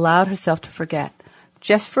had allowed herself to forget,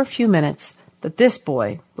 just for a few minutes, that this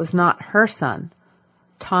boy was not her son.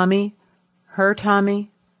 Tommy, her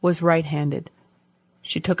Tommy, was right-handed.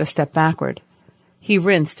 She took a step backward. He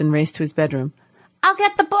rinsed and raced to his bedroom. "I'll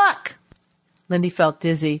get the book." Lindy felt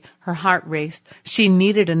dizzy. Her heart raced. She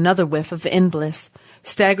needed another whiff of in-bliss.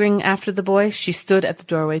 Staggering after the boy, she stood at the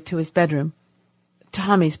doorway to his bedroom,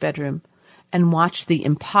 Tommy's bedroom, and watched the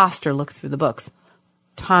imposter look through the books.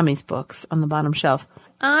 Tommy's books on the bottom shelf.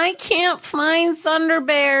 "I can't find Thunder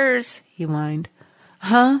Bears," he whined.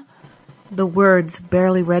 "Huh?" The words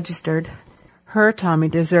barely registered. Her Tommy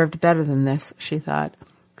deserved better than this, she thought.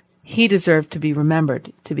 He deserved to be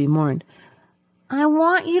remembered, to be mourned. I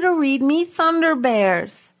want you to read me Thunder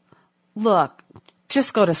Bears. Look,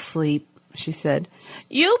 just go to sleep, she said.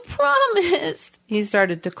 You promised. He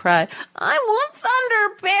started to cry. I want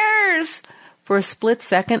Thunder Bears. For a split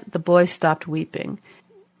second, the boy stopped weeping.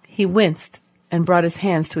 He winced and brought his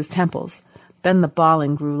hands to his temples. Then the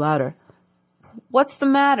bawling grew louder. What's the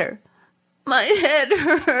matter? My head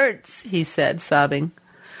hurts, he said, sobbing.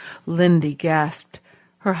 Lindy gasped.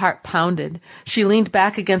 Her heart pounded. She leaned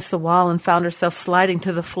back against the wall and found herself sliding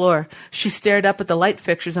to the floor. She stared up at the light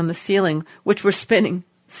fixtures on the ceiling, which were spinning.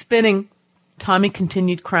 Tommy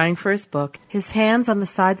continued crying for his book, his hands on the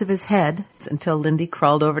sides of his head, until Lindy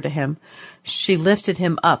crawled over to him. She lifted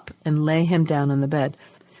him up and lay him down on the bed.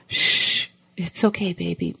 Shh, it's okay,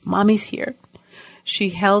 baby. Mommy's here. She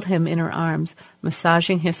held him in her arms,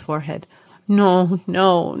 massaging his forehead.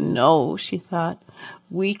 No, she thought.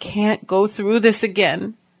 We can't go through this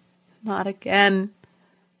again. Not again.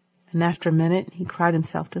 And after a minute, he cried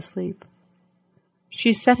himself to sleep.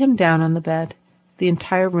 She set him down on the bed. The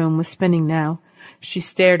entire room was spinning now. She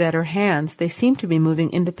stared at her hands. They seemed to be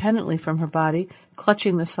moving independently from her body,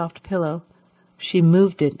 clutching the soft pillow. She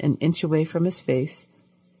moved it an inch away from his face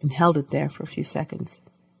and held it there for a few seconds.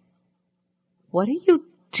 What are you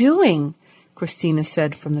doing? Christina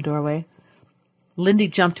said from the doorway. Lindy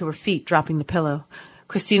jumped to her feet, dropping the pillow.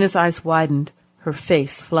 Christina's eyes widened. Her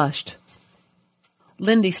face flushed.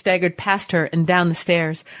 Lindy staggered past her and down the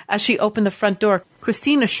stairs. As she opened the front door,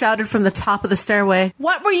 Christina shouted from the top of the stairway,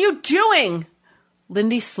 What were you doing?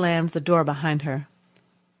 Lindy slammed the door behind her.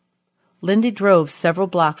 Lindy drove several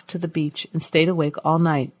blocks to the beach and stayed awake all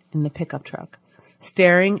night in the pickup truck,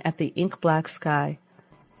 staring at the ink-black sky.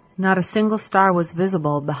 Not a single star was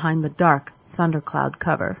visible behind the dark thundercloud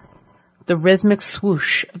cover. The rhythmic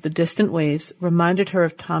swoosh of the distant waves reminded her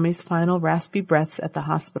of Tommy's final raspy breaths at the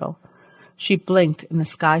hospital. She blinked and the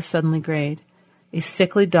sky suddenly grayed. A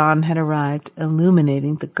sickly dawn had arrived,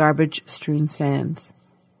 illuminating the garbage-strewn sands.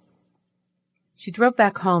 She drove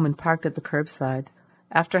back home and parked at the curbside.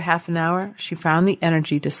 After half an hour, she found the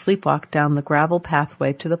energy to sleepwalk down the gravel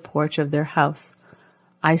pathway to the porch of their house.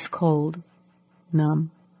 Ice cold,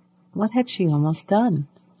 numb. What had she almost done?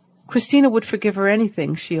 Christina would forgive her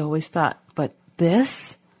anything, she always thought. But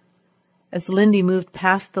this? As Lindy moved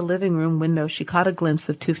past the living room window, she caught a glimpse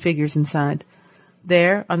of two figures inside.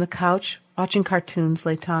 There, on the couch, watching cartoons,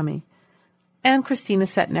 lay Tommy. And Christina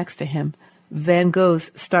sat next to him. Van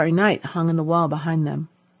Gogh's Starry Night hung on the wall behind them.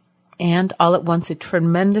 And all at once a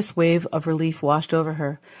tremendous wave of relief washed over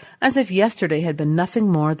her, as if yesterday had been nothing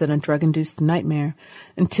more than a drug-induced nightmare,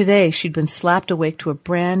 and today she'd been slapped awake to a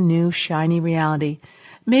brand-new, shiny reality.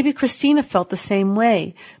 Maybe Christina felt the same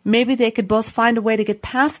way. Maybe they could both find a way to get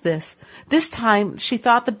past this. This time, she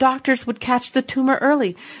thought the doctors would catch the tumor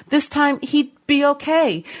early. This time, he'd be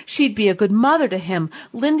okay. She'd be a good mother to him.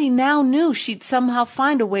 Lindy now knew she'd somehow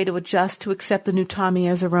find a way to adjust to accept the new Tommy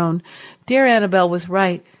as her own. Dear Annabelle was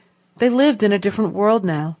right. They lived in a different world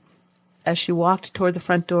now. As she walked toward the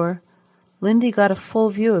front door, Lindy got a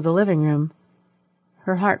full view of the living room.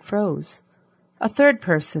 Her heart froze. A third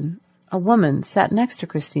person, a woman, sat next to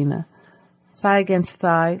Christina, thigh against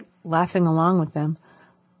thigh, laughing along with them.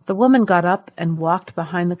 The woman got up and walked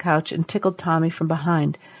behind the couch and tickled Tommy from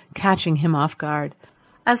behind, catching him off guard.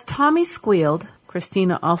 As Tommy squealed,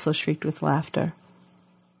 Christina also shrieked with laughter.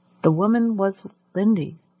 The woman was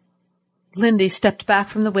Lindy. Lindy stepped back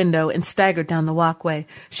from the window and staggered down the walkway.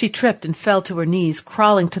 She tripped and fell to her knees,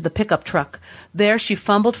 crawling to the pickup truck. There she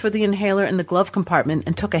fumbled for the inhaler in the glove compartment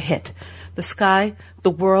and took a hit. The sky, the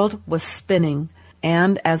world, was spinning,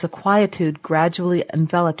 and as a quietude gradually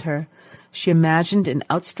enveloped her, she imagined an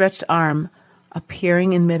outstretched arm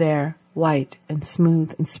appearing in midair, white and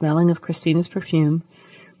smooth and smelling of Christina's perfume,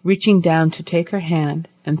 reaching down to take her hand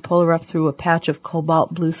and pull her up through a patch of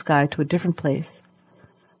cobalt blue sky to a different place.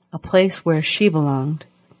 A place where she belonged.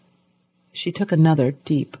 She took another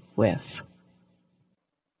deep whiff.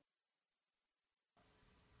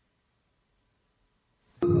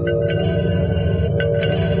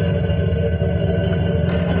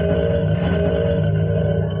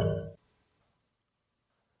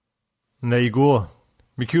 And there you go.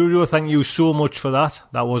 Mercurio, thank you so much for that.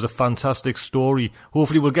 That was a fantastic story.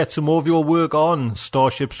 Hopefully we'll get some more of your work on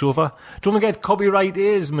Starship Sofa. Don't forget, copyright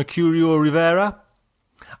is Mercurio Rivera.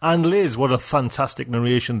 And Liz, what a fantastic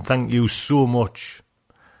narration. Thank you so much.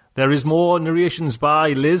 There is more narrations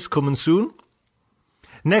by Liz coming soon.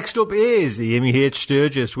 Next up is Amy H.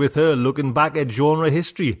 Sturgis with her looking back at genre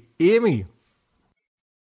history. Amy.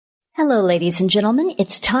 Hello, ladies and gentlemen.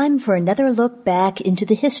 It's time for another look back into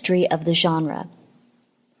the history of the genre.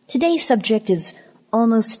 Today's subject is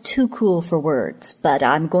almost too cool for words, but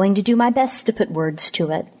I'm going to do my best to put words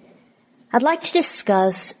to it. I'd like to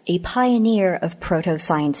discuss a pioneer of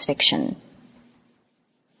proto-science fiction.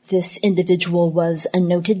 This individual was a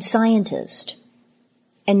noted scientist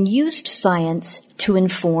and used science to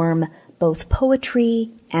inform both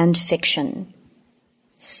poetry and fiction.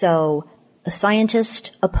 So, a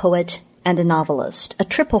scientist, a poet, and a novelist, a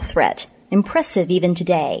triple threat, impressive even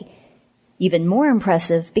today. Even more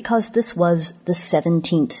impressive because this was the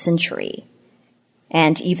 17th century.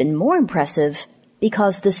 And even more impressive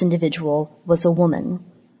because this individual was a woman.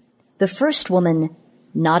 The first woman,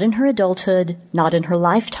 not in her adulthood, not in her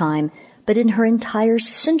lifetime, but in her entire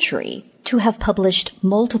century, to have published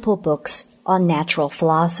multiple books on natural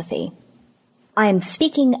philosophy. I am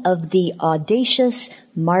speaking of the audacious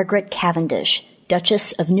Margaret Cavendish,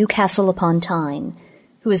 Duchess of Newcastle upon Tyne,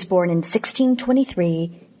 who was born in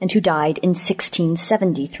 1623 and who died in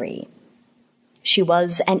 1673. She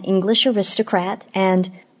was an English aristocrat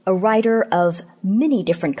and a writer of many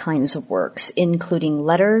different kinds of works, including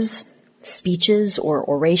letters, speeches or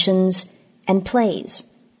orations, and plays.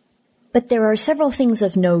 But there are several things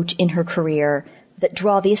of note in her career that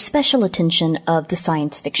draw the especial attention of the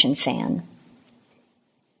science fiction fan.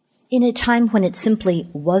 In a time when it simply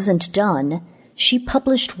wasn't done, she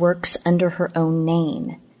published works under her own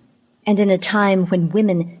name. And in a time when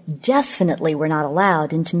women definitely were not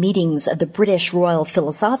allowed into meetings of the British Royal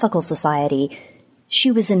Philosophical Society,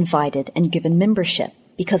 she was invited and given membership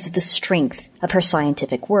because of the strength of her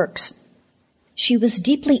scientific works. She was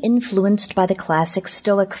deeply influenced by the classic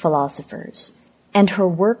Stoic philosophers, and her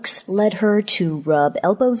works led her to rub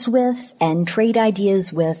elbows with and trade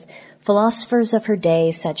ideas with philosophers of her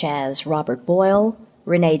day such as Robert Boyle,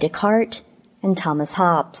 René Descartes, and Thomas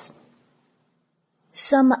Hobbes.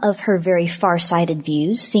 Some of her very far-sighted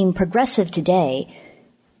views seem progressive today,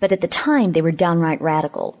 but at the time they were downright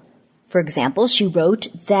radical. For example, she wrote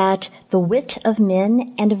that the wit of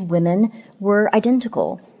men and of women were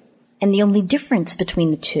identical, and the only difference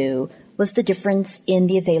between the two was the difference in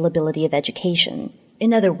the availability of education.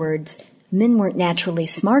 In other words, men weren't naturally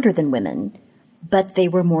smarter than women, but they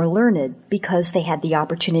were more learned because they had the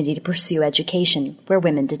opportunity to pursue education where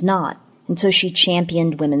women did not. And so she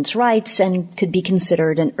championed women's rights and could be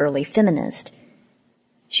considered an early feminist.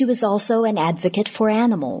 She was also an advocate for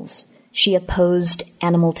animals. She opposed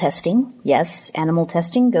animal testing. Yes, animal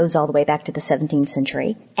testing goes all the way back to the 17th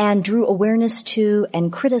century, and drew awareness to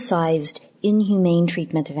and criticized inhumane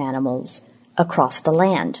treatment of animals across the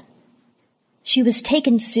land. She was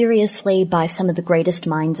taken seriously by some of the greatest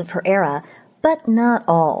minds of her era, but not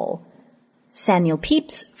all. Samuel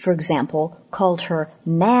Pepys, for example, called her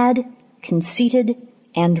mad, conceited,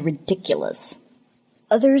 and ridiculous.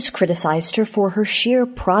 Others criticized her for her sheer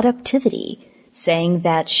productivity, saying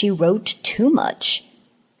that she wrote too much.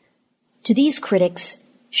 To these critics,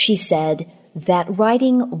 she said that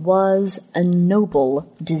writing was a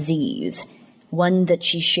noble disease, one that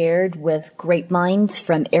she shared with great minds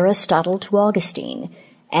from Aristotle to Augustine,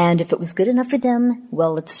 and if it was good enough for them,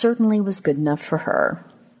 well, it certainly was good enough for her.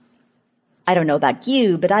 I don't know about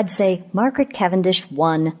you, but I'd say Margaret Cavendish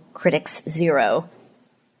 1, critics 0.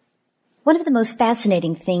 One of the most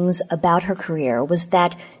fascinating things about her career was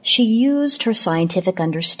that she used her scientific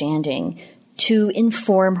understanding to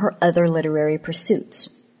inform her other literary pursuits.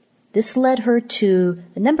 This led her to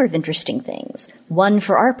a number of interesting things. One,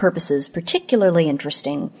 for our purposes, particularly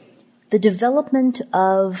interesting, the development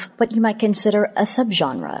of what you might consider a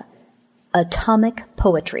subgenre, atomic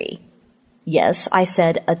poetry. Yes, I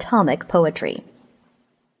said atomic poetry.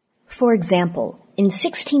 For example, in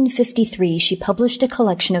 1653, she published a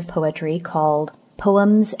collection of poetry called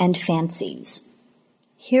Poems and Fancies.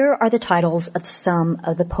 Here are the titles of some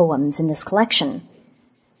of the poems in this collection.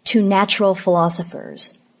 To Natural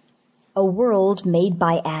Philosophers, A World Made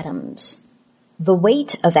by Atoms, The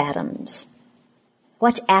Weight of Atoms,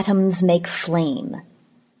 What Atoms Make Flame,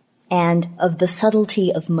 and Of the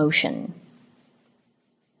Subtlety of Motion.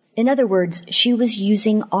 In other words, she was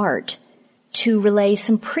using art to relay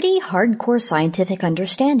some pretty hardcore scientific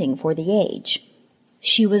understanding for the age.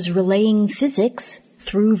 She was relaying physics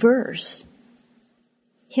through verse.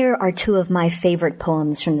 Here are two of my favorite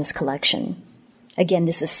poems from this collection. Again,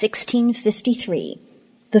 this is 1653.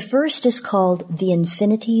 The first is called The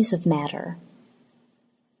Infinities of Matter.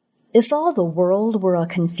 If all the world were a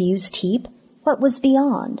confused heap, what was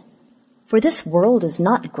beyond? For this world is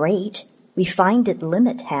not great. We find it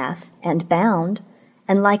limit hath, and bound,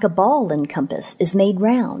 and like a ball in compass is made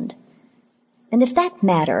round. And if that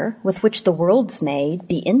matter with which the world's made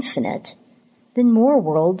be infinite, then more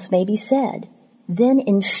worlds may be said, then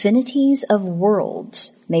infinities of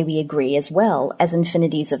worlds, may we agree, as well as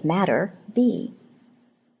infinities of matter, be.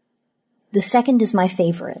 The second is my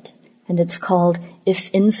favorite, and it's called If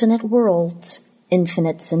Infinite Worlds,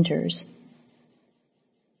 Infinite Centers.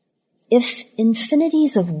 If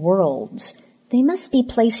infinities of worlds, they must be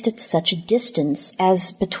placed at such a distance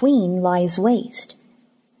as between lies waste.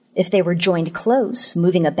 If they were joined close,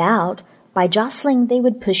 moving about, by jostling they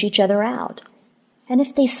would push each other out. And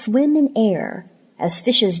if they swim in air, as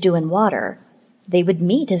fishes do in water, they would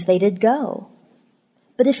meet as they did go.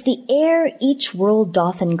 But if the air each world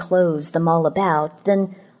doth enclose them all about,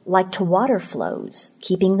 then like to water flows,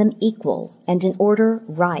 keeping them equal and in order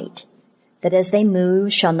right, that as they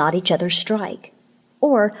move shall not each other strike.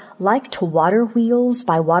 Or, like to water wheels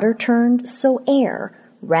by water turned, so air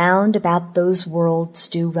round about those worlds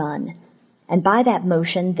do run, and by that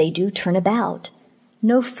motion they do turn about,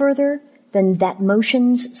 no further than that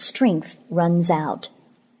motion's strength runs out.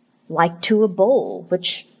 Like to a bowl,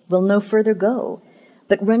 which will no further go,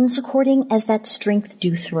 but runs according as that strength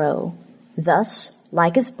do throw. Thus,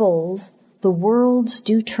 like as bowls, the worlds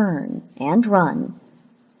do turn and run,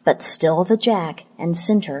 but still the jack and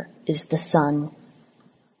center is the sun.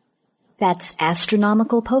 That's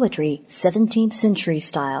astronomical poetry, 17th century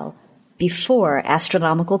style, before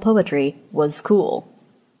astronomical poetry was cool.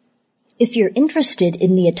 If you're interested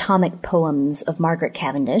in the atomic poems of Margaret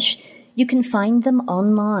Cavendish, you can find them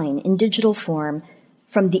online in digital form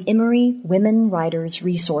from the Emory Women Writers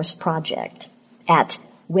Resource Project at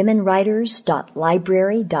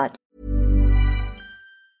womenwriters.library.org.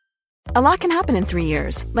 A lot can happen in 3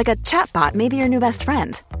 years, like a chatbot may be your new best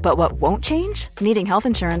friend. But what won't change? Needing health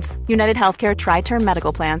insurance. United Healthcare Tri-Term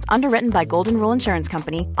Medical Plans, underwritten by Golden Rule Insurance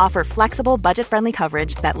Company, offer flexible, budget-friendly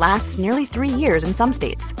coverage that lasts nearly 3 years in some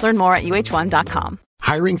states. Learn more at UH1.com.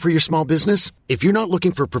 Hiring for your small business? If you're not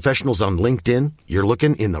looking for professionals on LinkedIn, you're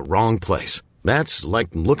looking in the wrong place. That's like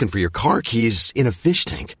looking for your car keys in a fish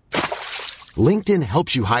tank. LinkedIn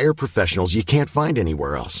helps you hire professionals you can't find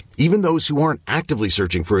anywhere else, even those who aren't actively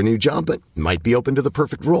searching for a new job but might be open to the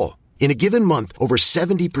perfect role. In a given month, over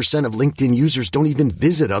 70% of LinkedIn users don't even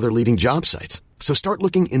visit other leading job sites. So start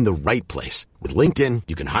looking in the right place. With LinkedIn,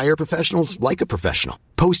 you can hire professionals like a professional.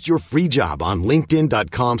 Post your free job on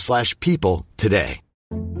linkedin.com/people today.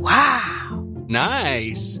 Wow.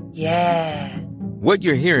 Nice. Yeah. What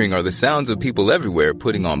you're hearing are the sounds of people everywhere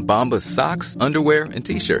putting on Bombas socks, underwear, and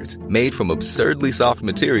T-shirts made from absurdly soft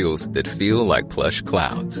materials that feel like plush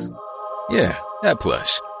clouds. Yeah, that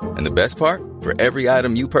plush. And the best part? For every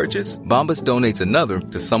item you purchase, Bombas donates another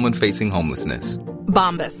to someone facing homelessness.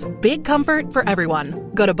 Bombas. Big comfort for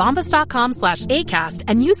everyone. Go to bombas.com/ACAST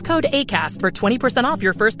and use code ACAST for 20% off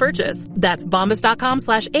your first purchase. That's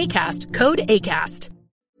bombas.com/ACAST. Code ACAST.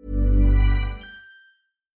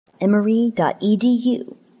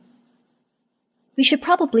 Emory.edu. We should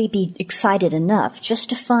probably be excited enough just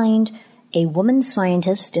to find a woman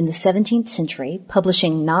scientist in the 17th century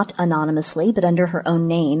publishing not anonymously but under her own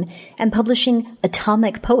name and publishing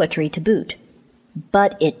atomic poetry to boot.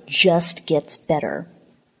 But it just gets better.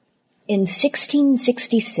 In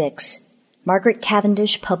 1666, Margaret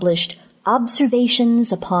Cavendish published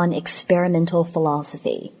Observations upon Experimental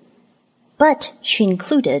Philosophy. But she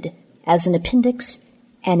included, as an appendix,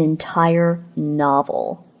 an entire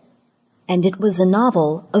novel. And it was a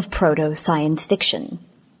novel of proto-science fiction.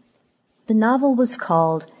 The novel was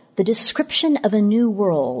called The Description of a New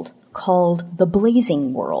World, called The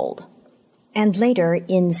Blazing World. And later,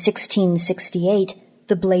 in 1668,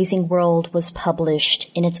 The Blazing World was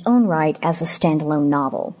published in its own right as a standalone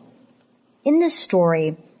novel. In this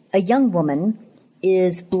story, a young woman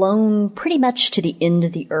is blown pretty much to the end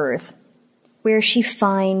of the earth, where she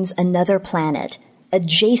finds another planet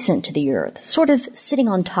adjacent to the earth, sort of sitting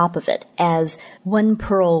on top of it, as one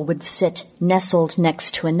pearl would sit nestled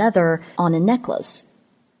next to another on a necklace.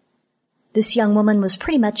 This young woman was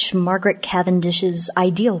pretty much Margaret Cavendish's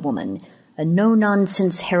ideal woman, a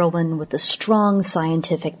no-nonsense heroine with a strong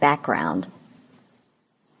scientific background.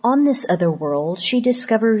 On this other world, she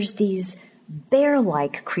discovers these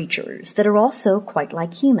bear-like creatures that are also quite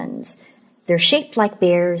like humans. They're shaped like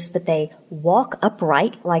bears, but they walk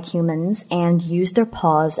upright like humans and use their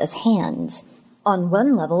paws as hands. On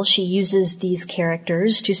one level, she uses these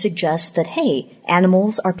characters to suggest that, hey,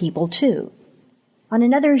 animals are people too. On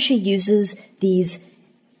another, she uses these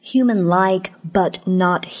human-like but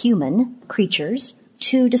not human creatures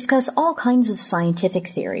to discuss all kinds of scientific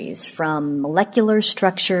theories, from molecular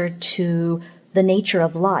structure to the nature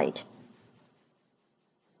of light.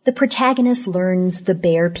 The protagonist learns the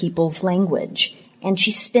bear people's language, and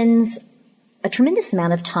she spends a tremendous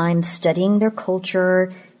amount of time studying their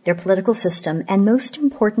culture, their political system, and most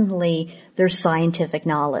importantly, their scientific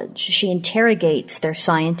knowledge. She interrogates their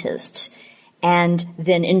scientists and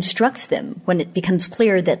then instructs them when it becomes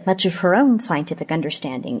clear that much of her own scientific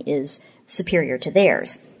understanding is superior to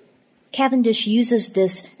theirs. Cavendish uses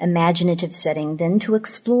this imaginative setting then to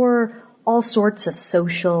explore all sorts of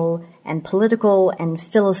social and political and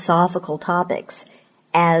philosophical topics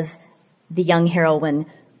as the young heroine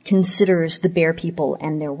considers the Bear People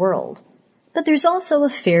and their world. But there's also a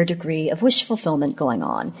fair degree of wish fulfillment going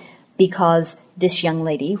on, because this young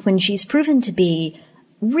lady, when she's proven to be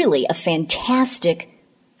really a fantastic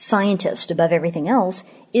scientist above everything else,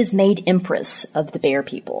 is made Empress of the Bear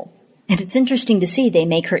People. And it's interesting to see they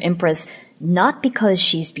make her Empress not because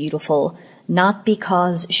she's beautiful, not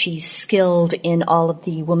because she's skilled in all of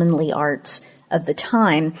the womanly arts of the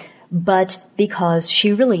time, but because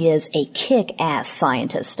she really is a kick-ass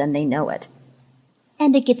scientist, and they know it.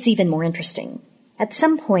 And it gets even more interesting. At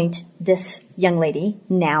some point, this young lady,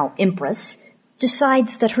 now Empress,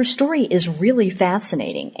 decides that her story is really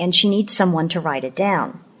fascinating, and she needs someone to write it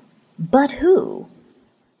down. But who?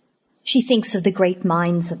 She thinks of the great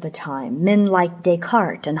minds of the time, men like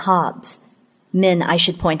Descartes and Hobbes. Men, I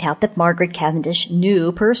should point out, that Margaret Cavendish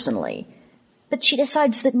knew personally. But she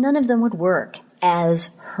decides that none of them would work as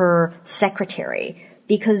her secretary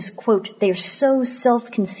because, quote, they're so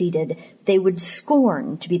self-conceited they would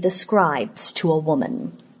scorn to be the scribes to a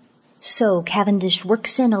woman. So Cavendish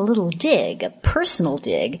works in a little dig, a personal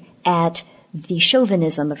dig, at the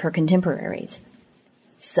chauvinism of her contemporaries.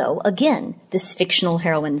 So, again, this fictional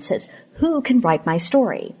heroine says, who can write my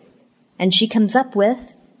story? And she comes up with,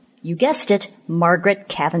 you guessed it, Margaret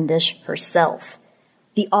Cavendish herself.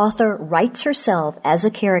 The author writes herself as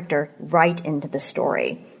a character right into the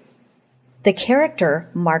story. The character,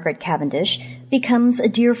 Margaret Cavendish, becomes a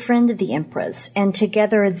dear friend of the Empress, and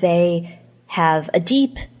together they have a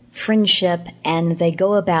deep friendship and they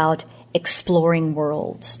go about exploring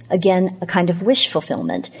worlds. Again, a kind of wish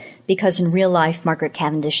fulfillment, because in real life, Margaret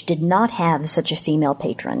Cavendish did not have such a female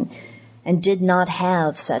patron and did not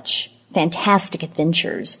have such fantastic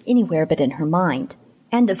adventures anywhere but in her mind.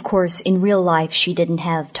 And of course, in real life, she didn't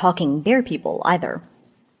have talking bear people either.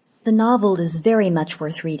 The novel is very much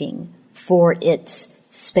worth reading for its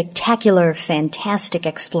spectacular, fantastic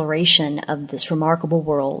exploration of this remarkable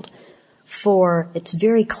world, for its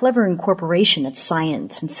very clever incorporation of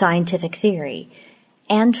science and scientific theory,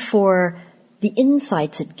 and for the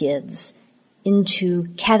insights it gives into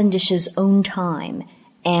Cavendish's own time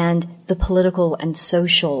and the political and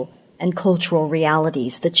social and cultural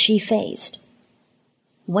realities that she faced.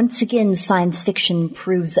 Once again, science fiction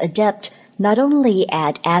proves adept not only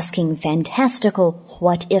at asking fantastical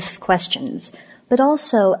what-if questions, but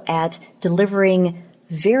also at delivering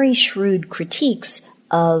very shrewd critiques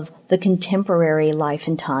of the contemporary life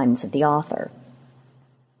and times of the author.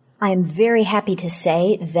 I am very happy to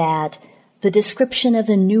say that the description of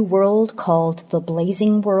the new world called The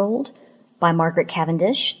Blazing World by Margaret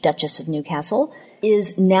Cavendish, Duchess of Newcastle,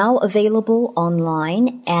 is now available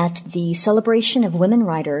online at the Celebration of Women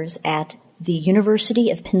Writers at the University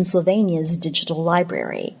of Pennsylvania's Digital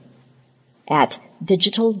Library at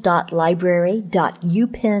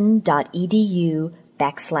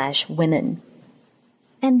digital.library.upenn.edu/women.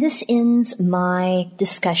 And this ends my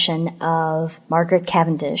discussion of Margaret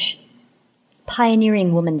Cavendish,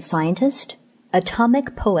 pioneering woman scientist,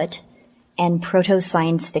 atomic poet, and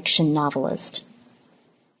proto-science fiction novelist.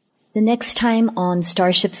 The next time on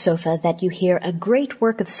Starship Sofa that you hear a great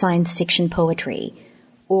work of science fiction poetry,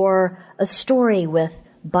 or a story with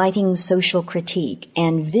biting social critique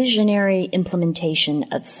and visionary implementation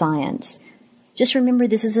of science, just remember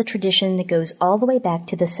this is a tradition that goes all the way back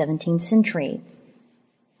to the 17th century.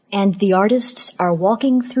 And the artists are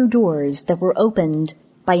walking through doors that were opened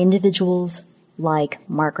by individuals like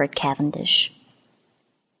Margaret Cavendish.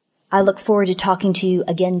 I look forward to talking to you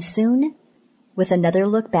again soon with another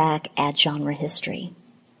look back at genre history.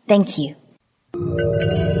 Thank you.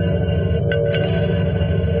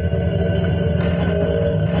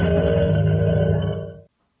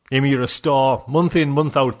 Amy, you're a star. Month in,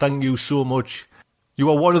 month out, thank you so much. You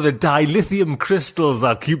are one of the dilithium crystals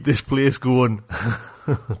that keep this place going.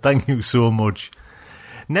 Thank you so much.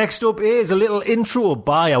 Next up is a little intro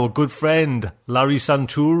by our good friend, Larry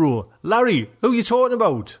Santoro. Larry, who are you talking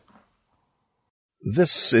about?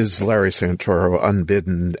 This is Larry Santoro,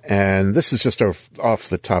 unbidden, and this is just off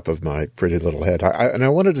the top of my pretty little head. I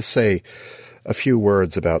wanted to say a few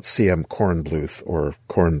words about C.M. Kornbluth, or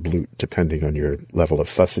Kornblut, depending on your level of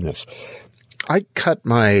fussiness. I cut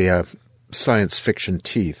my science fiction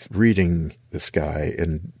teeth reading this guy,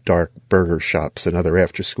 in dark burger shops and other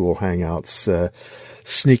after-school hangouts,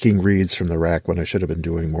 sneaking reads from the rack when I should have been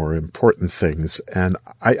doing more important things. And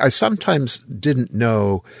I sometimes didn't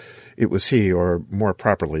know it was he, or more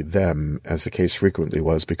properly them, as the case frequently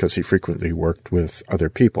was, because he frequently worked with other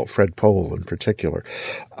people, Fred Pohl in particular.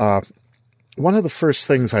 One of the first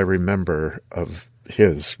things I remember of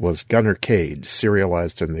his was Gunner Cade,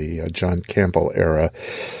 serialized in the John Campbell era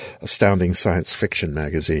Astounding Science Fiction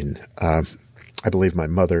magazine. I believe my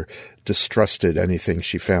mother distrusted anything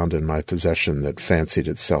she found in my possession that fancied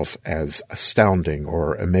itself as astounding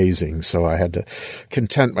or amazing, so I had to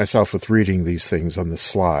content myself with reading these things on the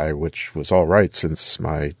sly, which was all right since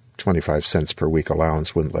my 25 cents per week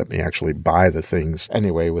allowance wouldn't let me actually buy the things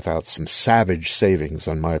anyway without some savage savings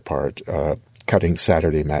on my part, cutting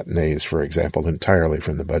Saturday matinees, for example, entirely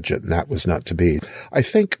from the budget, and that was not to be. I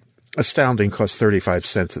think Astounding cost 35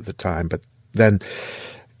 cents at the time, but then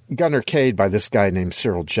Gunner Cade by this guy named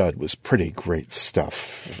Cyril Judd was pretty great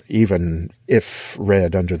stuff, even if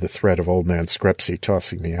read under the threat of old man Screpsey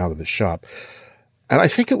tossing me out of the shop. And I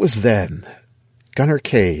think it was then, Gunner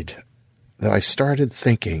Cade, that I started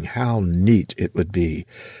thinking how neat it would be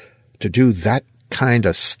to do that kind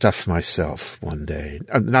of stuff myself one day.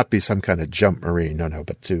 Not be some kind of jump marine, no,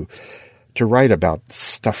 but to write about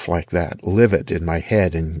stuff like that, live it in my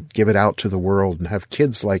head and give it out to the world and have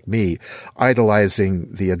kids like me idolizing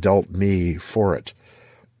the adult me for it.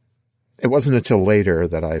 It wasn't until later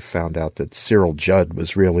that I found out that Cyril Judd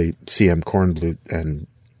was really C.M. Kornbluth and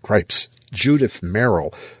Cripes, Judith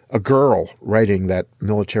Merrill, a girl writing that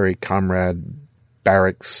military comrade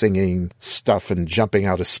barrack singing stuff and jumping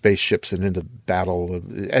out of spaceships and into battle.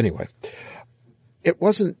 Anyway, it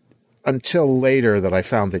wasn't until later that I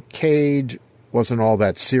found that Cade wasn't all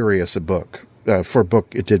that serious a book, for a book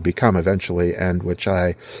it did become eventually, and which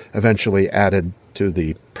I eventually added to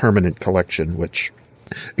the permanent collection, which,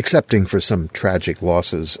 excepting for some tragic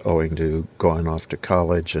losses owing to going off to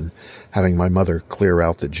college and having my mother clear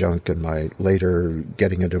out the junk, and my later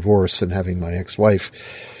getting a divorce and having my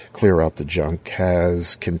ex-wife clear out the junk,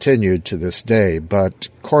 has continued to this day. But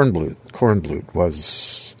Kornbluth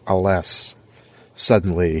was, alas,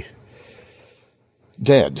 suddenly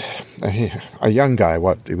dead. A young guy,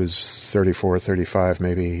 he was 34, 35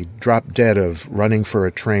 maybe. He dropped dead of running for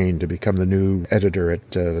a train to become the new editor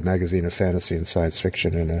at the Magazine of Fantasy and Science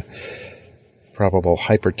Fiction in a probable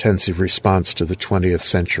hypertensive response to the 20th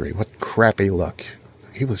century. What crappy luck.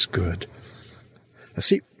 He was good.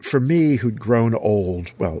 See, for me, who'd grown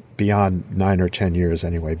old, well, beyond 9 or 10 years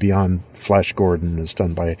anyway, beyond Flash Gordon as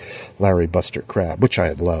done by Larry Buster Crabbe, which I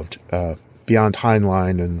had loved, beyond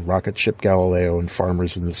Heinlein and Rocket Ship Galileo and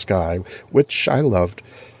Farmers in the Sky, which I loved,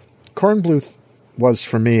 Kornbluth was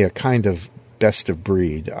for me a kind of best of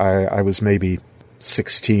breed. I was maybe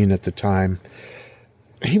 16 at the time.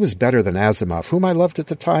 He was better than Asimov, whom I loved at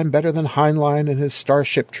the time, better than Heinlein and his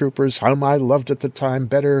Starship Troopers, whom I loved at the time,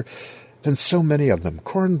 better than so many of them.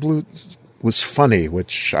 Kornbluth was funny,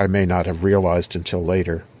 which I may not have realized until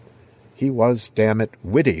later. He was, damn it,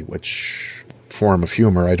 witty, which form of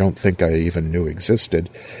humor I don't think I even knew existed.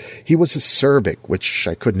 He was acerbic, which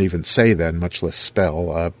I couldn't even say then, much less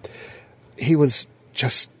spell. He was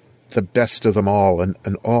just the best of them all, and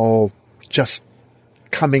all just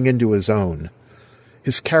coming into his own.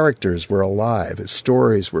 His characters were alive. His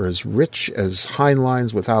stories were as rich as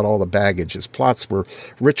Heinlein's without all the baggage. His plots were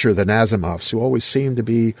richer than Asimov's, who always seemed to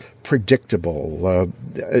be predictable.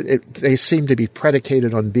 They seemed to be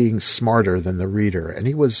predicated on being smarter than the reader. And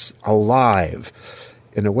he was alive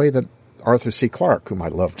in a way that Arthur C. Clarke, whom I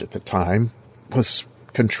loved at the time, was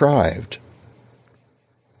contrived.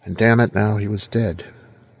 And damn it, now he was dead.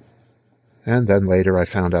 And then later I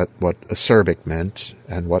found out what acerbic meant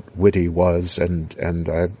and what witty was, and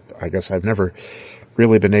I guess I've never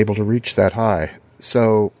really been able to reach that high.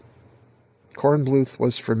 So Kornbluth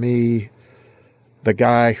was for me the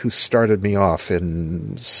guy who started me off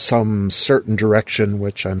in some certain direction,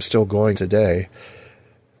 which I'm still going today,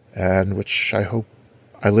 and which I hope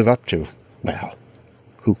I live up to. Well,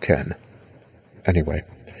 who can? Anyway,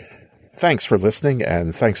 thanks for listening,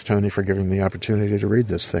 and thanks, Tony, for giving me the opportunity to read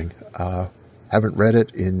this thing. Haven't read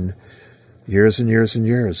it in years and years and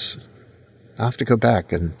years. I'll have to go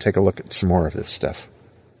back and take a look at some more of this stuff.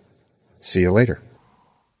 See you later.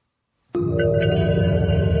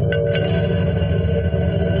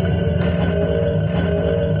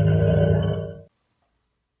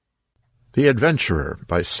 The Adventurer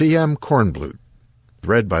by C.M. Kornbluth,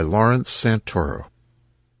 read by Lawrence Santoro.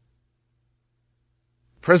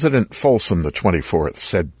 President Folsom the 24th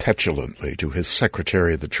said petulantly to his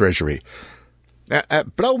Secretary of the Treasury,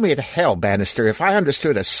 Blow me to hell, Bannister, if I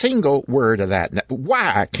understood a single word of that.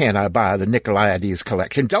 Why can't I buy the Nicolaides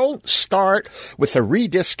collection? Don't start with the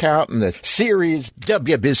rediscount and the Series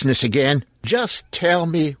W business again. Just tell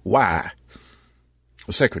me why.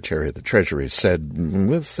 The Secretary of the Treasury said,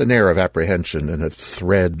 with an air of apprehension and a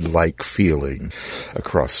thread-like feeling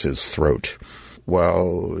across his throat,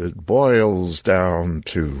 "Well, it boils down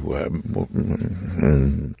to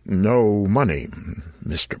no money,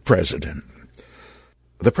 Mr. President."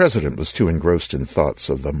 The President was too engrossed in thoughts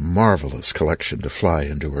of the marvelous collection to fly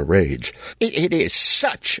into a rage. It is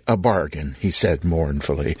such a bargain," he said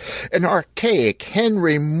mournfully. "An archaic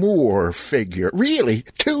Henry Moore figure, really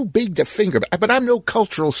too big to finger, but I'm no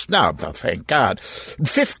cultural snob, oh, thank God.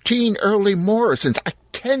 15 early Morrisons. I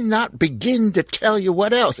cannot begin to tell you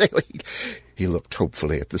what else." He looked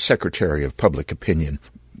hopefully at the Secretary of Public Opinion.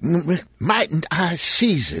 "Mightn't I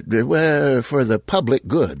seize it for the public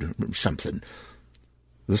good or something?"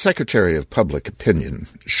 The Secretary of Public Opinion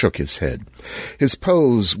shook his head. His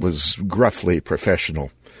pose was gruffly professional.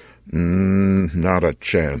 "Not a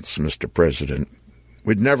chance, Mr. President.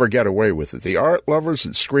 We'd never get away with it. The art lovers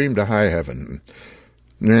would scream to high heaven."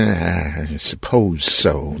 "I suppose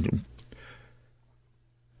so."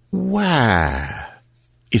 "Why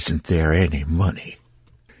isn't there any money?"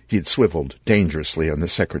 He had swiveled dangerously on the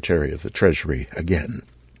Secretary of the Treasury again.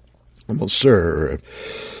 "Well, sir,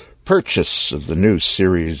 purchase of the new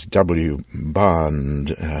Series W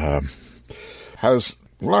bond has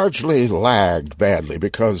largely lagged badly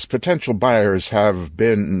because potential buyers have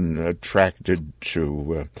been attracted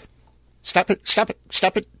to... Stop it,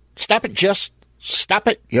 just stop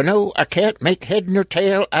it. You know, I can't make head nor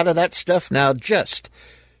tail out of that stuff now. Just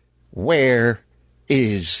where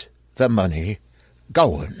is the money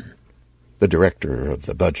going?" The director of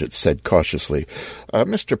the budget said cautiously,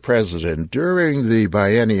 "Mr. President, during the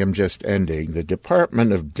biennium just ending, the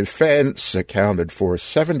Department of Defense accounted for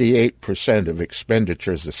 78% of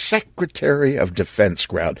expenditures. The Secretary of Defense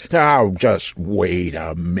growled, "Now, just wait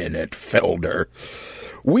a minute, Felder."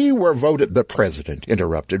 "We were voted," the President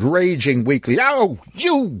interrupted, raging weakly. "Oh,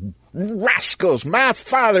 you rascals! My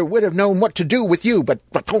father would have known what to do with you, but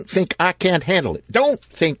don't think I can't handle it. Don't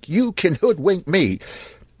think you can hoodwink me."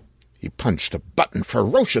 He punched a button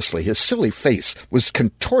ferociously. His silly face was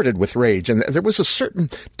contorted with rage, and there was a certain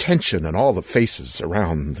tension in all the faces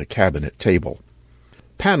around the cabinet table.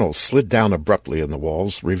 Panels slid down abruptly in the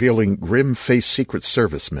walls, revealing grim-faced Secret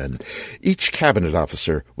Service men. Each cabinet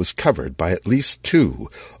officer was covered by at least 2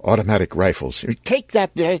 automatic rifles. "Take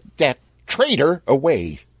that traitor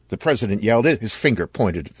away," the President yelled. His finger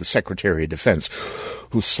pointed at the Secretary of Defense,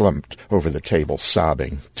 who slumped over the table,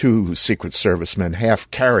 sobbing. 2 Secret Service men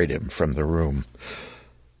half carried him from the room.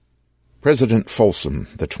 President Folsom,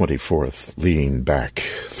 the 24th, leaned back,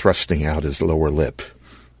 thrusting out his lower lip.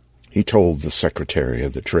 He told the Secretary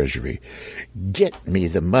of the Treasury, "Get me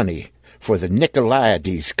the money for the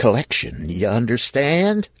Nicolaides collection, you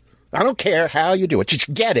understand? I don't care how you do it,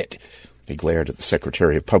 just get it." He glared at the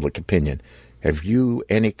Secretary of Public Opinion. "Have you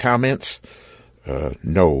any comments?"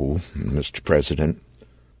 No, Mr. President."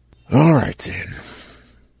 "All right, then."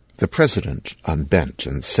 The President unbent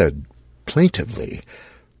and said plaintively,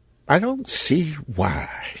 "I don't see why.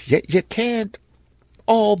 You can't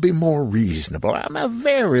all be more reasonable. I'm a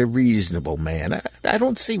very reasonable man. I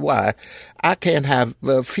don't see why I can't have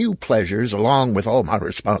a few pleasures along with all my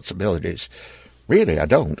responsibilities. Really, I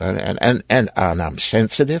don't. And I'm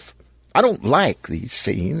sensitive. I don't like these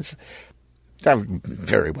scenes.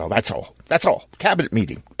 Very well, that's all. That's all. Cabinet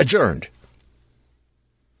meeting. Adjourned."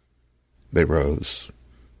 They rose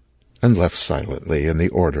and left silently in the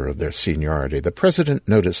order of their seniority. The President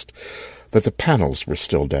noticed that the panels were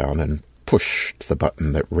still down and pushed the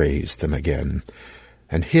button that raised them again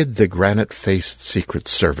and hid the granite-faced Secret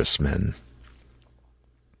Service men.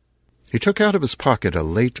 He took out of his pocket a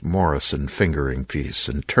late Morrison fingering piece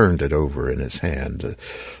and turned it over in his hand, a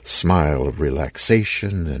smile of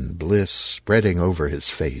relaxation and bliss spreading over his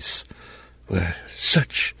face.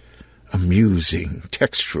 Such amusing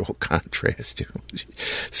textual contrast,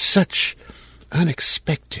 such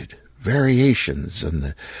unexpected variations on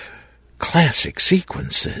the classic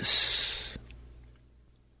sequences.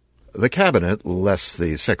 The Cabinet, less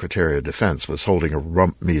the Secretary of Defense, was holding a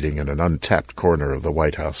rump meeting in an untapped corner of the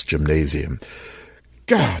White House gymnasium.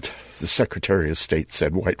 "God," the Secretary of State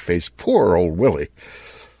said, white-faced, "poor old Willie."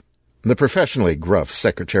 The professionally gruff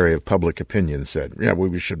Secretary of Public Opinion said, "Yeah,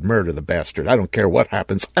 we should murder the bastard. I don't care what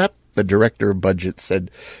happens." Up, the Director of Budget said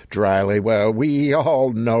dryly, "Well, we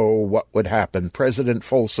all know what would happen. President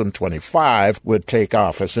Folsom 25 would take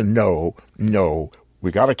office, and no,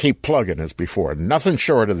 We got to keep plugging as before. Nothing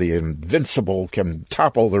short of the invincible can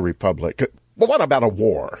topple the Republic. Well, what about a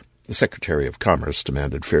war? The Secretary of Commerce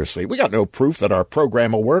demanded fiercely. We got no proof that our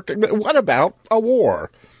program will work. What about a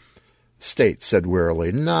war? State said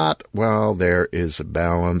wearily, not while there is a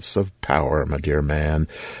balance of power, my dear man.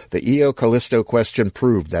 The Io Callisto question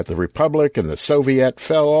proved that the Republic and the Soviet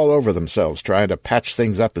fell all over themselves trying to patch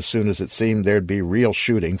things up as soon as it seemed there'd be real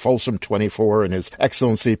shooting. Folsom 24 and His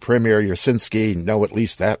Excellency Premier Yersinsky know at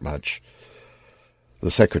least that much.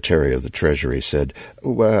 The Secretary of the Treasury said,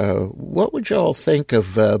 what would y'all think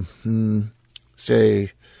of,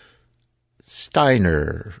 say,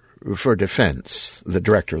 Steiner for defense? The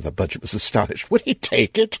director of the budget was astonished. Would he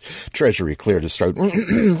take it? Treasury cleared his throat.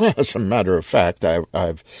 As a matter of fact,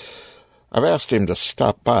 I've asked him to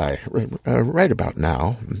stop by right about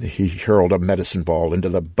now. He hurled a medicine ball into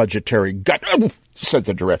the budgetary gut. Said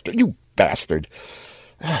the director. You bastard.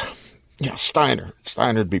 Yeah,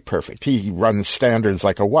 Steiner'd be perfect. He runs standards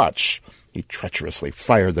like a watch. He treacherously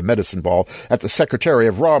fired the medicine ball at the Secretary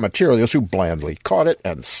of Raw Materials, who blandly caught it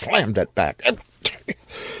and slammed it back.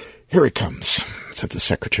 Here he comes, said the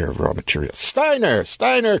Secretary of Raw Materials.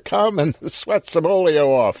 Steiner, come and sweat some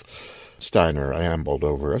oleo off. Steiner ambled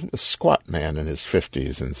over, a squat man in his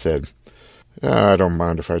 50s, and said, I don't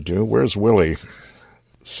mind if I do. Where's Willie?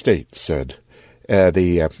 State said,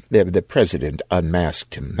 the president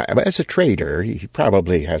unmasked him. As a traitor, he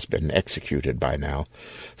probably has been executed by now.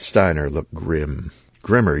 Steiner looked grim.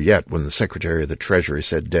 Grimmer yet when the Secretary of the Treasury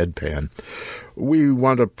said deadpan, we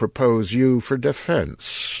want to propose you for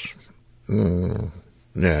defense.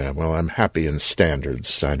 Yeah, well, I'm happy in standards,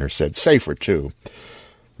 Steiner said. Safer, too.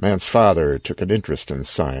 Man's father took an interest in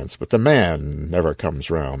science, but the man never comes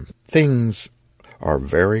round. Things are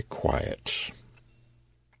very quiet.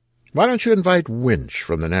 Why don't you invite Winch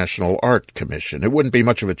from the National Art Commission? It wouldn't be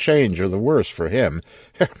much of a change or the worse for him.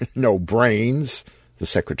 No brains, the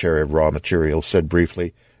Secretary of Raw Materials said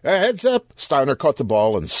briefly. Heads up! Steiner caught the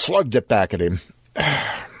ball and slugged it back at him.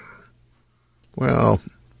 Well,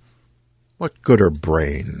 what good are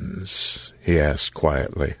brains? He asked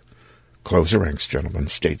quietly. Close the ranks, gentlemen,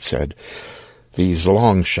 State said. These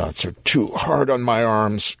long shots are too hard on my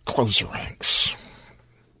arms. Close the ranks.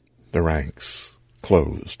 The ranks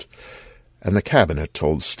closed, and the cabinet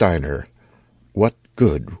told Steiner what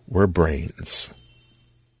good were brains.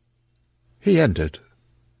 He ended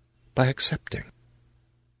by accepting.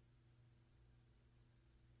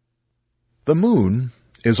 The moon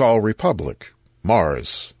is all Republic.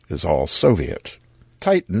 Mars is all Soviet.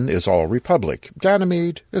 Titan is all Republic.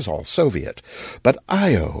 Ganymede is all Soviet. But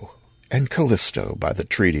Io and Callisto, by the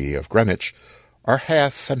Treaty of Greenwich, are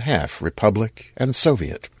half and half Republic and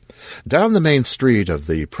Soviet. Down the main street of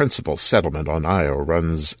the principal settlement on Io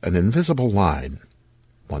runs an invisible line.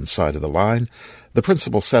 One side of the line, the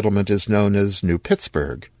principal settlement is known as New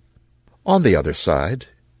Pittsburgh. On the other side,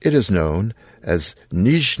 it is known as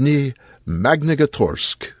Nizhny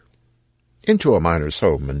Magnitorsky. Into a miner's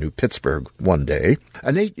home in New Pittsburgh one day,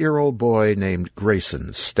 an 8-year-old boy named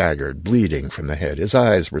Grayson staggered, bleeding from the head. His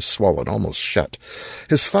eyes were swollen, almost shut.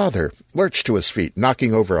 His father lurched to his feet,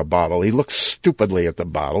 knocking over a bottle. He looked stupidly at the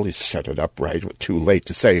bottle. He set it upright, too late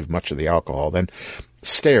to save much of the alcohol, then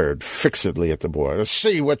stared fixedly at the boy.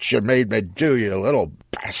 See what you made me do, you little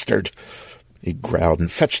bastard! He growled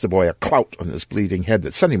and fetched the boy a clout on his bleeding head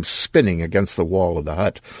that sent him spinning against the wall of the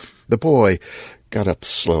hut. The boy got up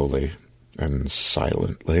slowly and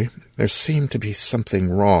silently. There seemed to be something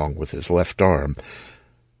wrong with his left arm.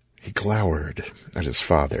 He glowered at his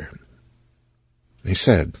father. He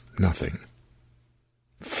said nothing.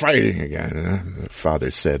 Fighting again, the father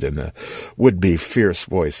said in a would-be fierce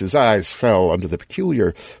voice. His eyes fell under the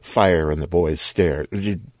peculiar fire in the boy's stare.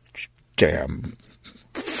 You damn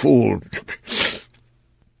fool.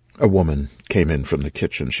 A woman came in from the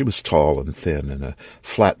kitchen. She was tall and thin. In a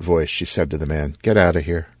flat voice, she said to the man, "Get out of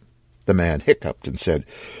here." The man hiccuped and said,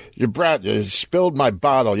 "You brat, you spilled my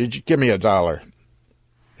bottle. You give me $1.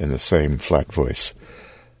 In the same flat voice,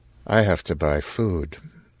 "I have to buy food."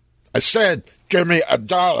 "I said, give me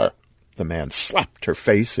 $1. The man slapped her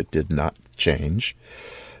face. It did not change,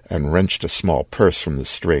 and wrenched a small purse from the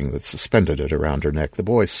string that suspended it around her neck. The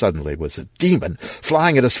boy suddenly was a demon,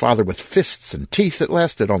 flying at his father with fists and teeth that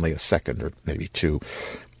lasted only a second, or maybe 2.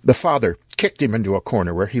 The father kicked him into a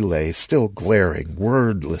corner where he lay, still glaring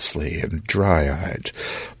wordlessly and dry-eyed.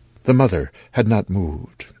 The mother had not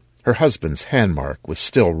moved. Her husband's hand-mark was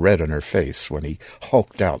still red on her face when he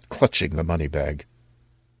hulked out, clutching the money bag.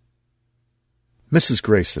 Mrs.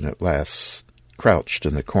 Grayson at last crouched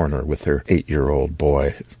in the corner with her 8-year-old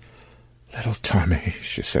boy. "Little Tommy,"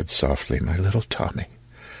 she said softly, "my little Tommy."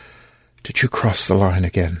 Did you cross the line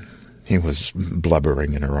again? He was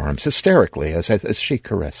blubbering in her arms, hysterically, as she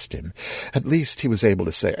caressed him. At least he was able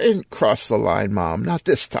to say, I didn't cross the line, Mom. Not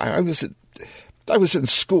this time. I was in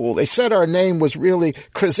school. They said our name was really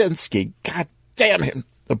Krasinski. God damn him.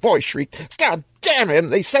 The boy shrieked, God damn him.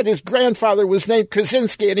 They said his grandfather was named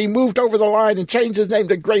Krasinski, and he moved over the line and changed his name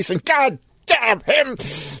to Grayson. God damn him.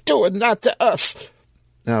 Doing that to us.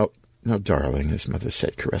 Now, darling, his mother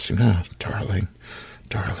said, caressing. Oh, darling.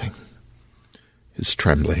 His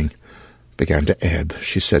trembling began to ebb.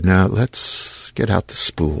 She said, now, let's get out the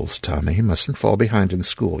spools, Tommy. You mustn't fall behind in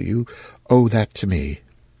school. You owe that to me.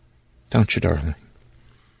 Don't you, darling?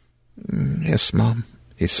 Yes, Mom,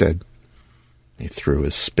 he said. He threw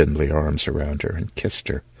his spindly arms around her and kissed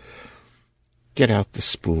her. Get out the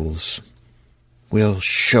spools. We'll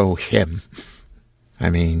show him. I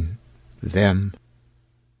mean, them.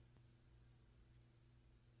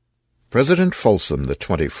 President Folsom the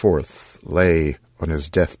 24th lay on his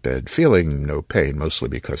deathbed, feeling no pain, mostly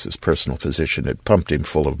because his personal physician had pumped him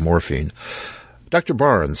full of morphine. Dr.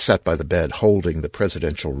 Barnes sat by the bed, holding the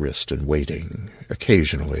presidential wrist and waiting,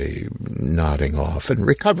 occasionally nodding off and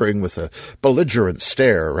recovering with a belligerent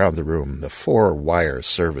stare around the room. The 4 wire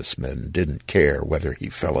servicemen didn't care whether he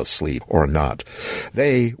fell asleep or not.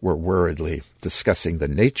 They were worriedly discussing the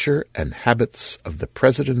nature and habits of the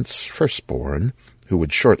president's firstborn, who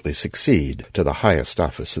would shortly succeed to the highest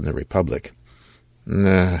office in the Republic.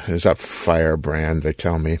 There's a firebrand, they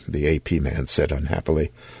tell me, the AP man said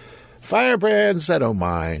unhappily. Firebrands, I don't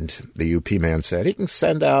mind, the UP man said. He can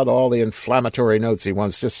send out all the inflammatory notes he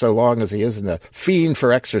wants just so long as he isn't a fiend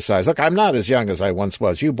for exercise. Look, I'm not as young as I once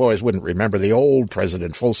was. You boys wouldn't remember the old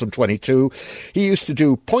President Folsom 22. He used to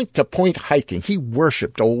do point-to-point hiking. He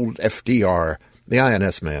worshipped old FDR. The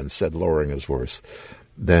INS man said, lowering his voice.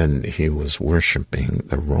 Then he was worshipping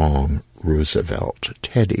the wrong Roosevelt.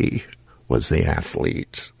 Teddy was the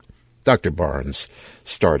athlete. Dr. Barnes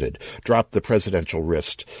started, dropped the presidential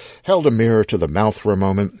wrist, held a mirror to the mouth for a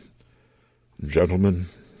moment. Gentlemen,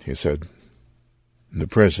 he said, the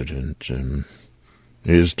president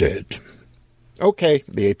is dead. Okay,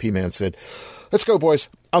 the AP man said. Let's go, boys.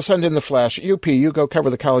 I'll send in the flash. UP, you go cover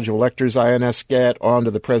the College of Electors. INS, get on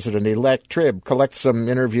to the president-elect. Trib, collect some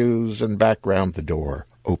interviews and background. The door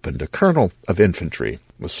opened. A colonel of infantry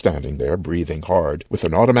was standing there, breathing hard, with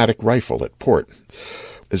an automatic rifle at port.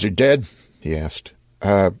 Is he dead? He asked.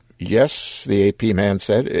 Yes, the AP man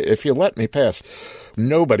said. If you let me pass.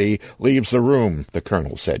 Nobody leaves the room, the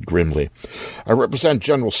colonel said grimly. I represent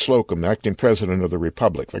General Slocum, acting president of the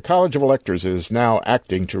Republic. The College of Electors is now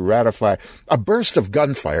acting to ratify. A burst of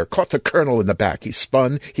gunfire caught the colonel in the back. He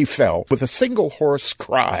spun, he fell. With a single hoarse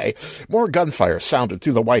cry, more gunfire sounded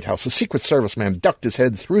through the White House. The Secret Service man ducked his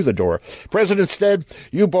head through the door. President's dead.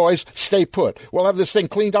 You boys, stay put. We'll have this thing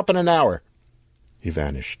cleaned up in an hour. He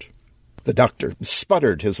vanished. The doctor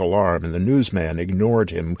sputtered his alarm, and the newsman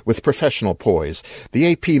ignored him with professional poise.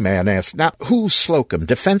 The AP man asked, Now, who's Slocum?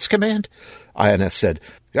 Defense Command? INS said,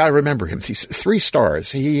 I remember him. He's 3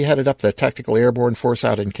 stars. He headed up the Tactical Airborne Force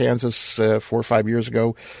out in Kansas 4 or 5 years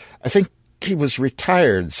ago. I think he was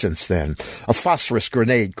retired since then. A phosphorus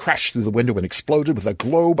grenade crashed through the window and exploded with a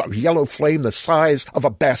globe of yellow flame the size of a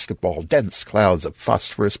basketball. Dense clouds of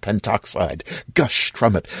phosphorus pentoxide gushed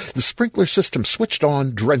from it. The sprinkler system switched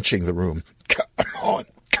on, drenching the room. Come on,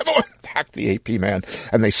 hacked the AP man,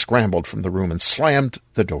 and they scrambled from the room and slammed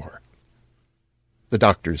the door. The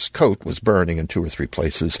doctor's coat was burning in 2 or 3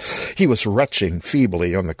 places. He was retching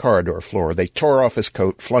feebly on the corridor floor. They tore off his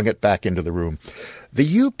coat, flung it back into the room.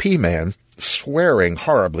 The UP man, swearing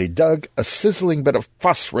horribly, dug a sizzling bit of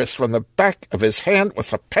phosphorus from the back of his hand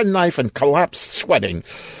with a penknife and collapsed sweating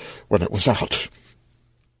when it was out.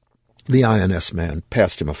 The INS man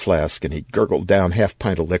passed him a flask, and he gurgled down 1/2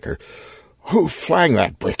 pint of liquor. Who flang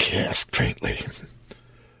that brick? He asked faintly.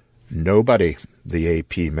 Nobody, the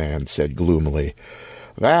AP man said gloomily.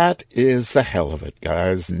 That is the hell of it,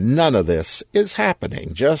 guys. None of this is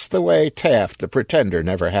happening. Just the way Taft, the Pretender,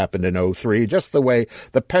 never happened in 03. Just the way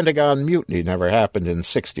the Pentagon Mutiny never happened in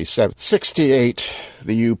 67. 68,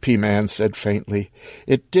 the UP man said faintly.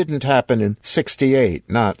 It didn't happen in 68,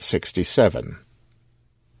 not 67.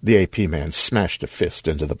 The AP man smashed a fist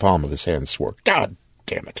into the palm of his hand and swore, God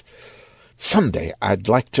damn it. Someday I'd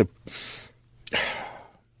like to...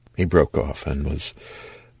 He broke off and was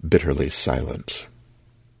bitterly silent.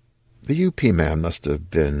 The UP man must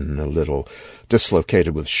have been a little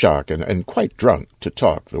dislocated with shock and quite drunk to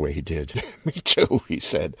talk the way he did. Me too, he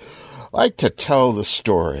said. Like to tell the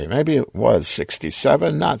story. Maybe it was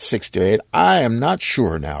 67, not 68. I am not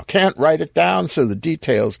sure now. Can't write it down so the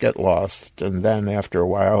details get lost. And then after a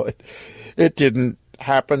while, it didn't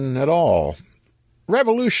happen at all.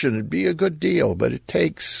 Revolution would be a good deal, but it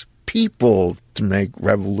takes people to make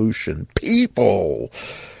revolution. People!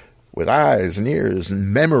 With eyes and ears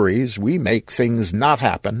and memories, we make things not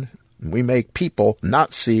happen. We make people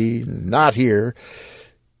not see, not hear.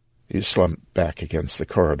 He slumped back against the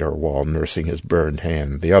corridor wall, nursing his burned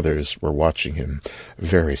hand. The others were watching him,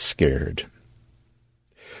 very scared.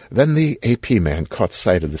 Then the AP man caught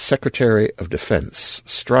sight of the Secretary of Defense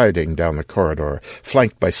striding down the corridor,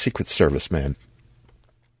 flanked by Secret Service men.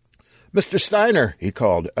 "Mr. Steiner," he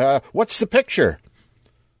called, "what's the picture?"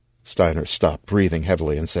 Steiner stopped, breathing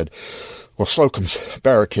heavily, and said, "Well, Slocum's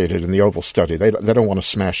barricaded in the Oval Study. They don't want to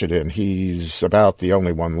smash it in. He's about the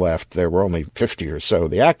only one left. There were only 50 or so.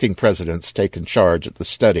 The acting president's taken charge at the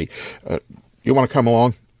study. You want to come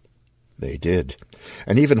along?" They did,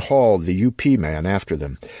 and even hauled the UP man after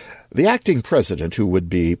them. The acting president, who would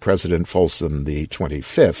be President Folsom the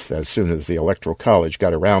 25th, as soon as the Electoral College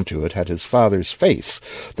got around to it, had his father's face,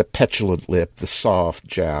 the petulant lip, the soft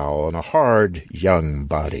jowl, and a hard, young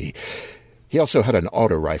body. He also had an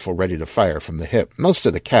auto rifle ready to fire from the hip. Most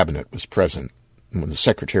of the cabinet was present. When the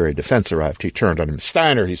Secretary of Defense arrived, he turned on him.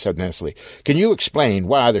 "Steiner," he said nastily, "can you explain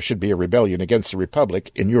why there should be a rebellion against the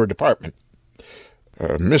Republic in your department?"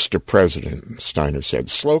 "Mr. President," Steiner said,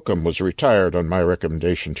 "Slocum was retired on my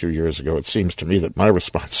recommendation 2 years ago. It seems to me that my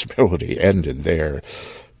responsibility ended there,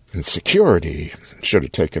 and security should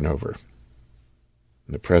have taken over."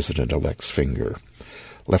 The President-elect's finger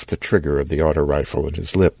left the trigger of the auto rifle, and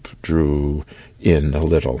his lip drew in a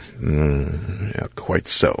little. Yeah, "quite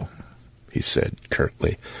so," he said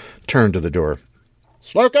curtly, turned to the door.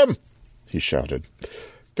 "Slocum!" he shouted.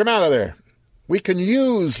 "Come out of there. We can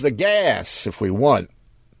use the gas if we want."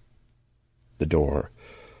 The door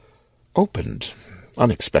opened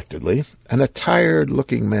unexpectedly, and a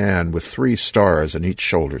tired-looking man with 3 stars on each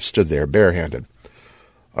shoulder stood there barehanded.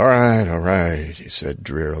 All right, he said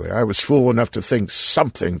drearily. "I was fool enough to think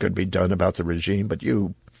something could be done about the regime, but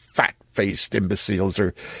you fat-faced imbeciles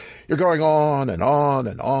you're going on and on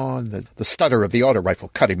and on." The stutter of the auto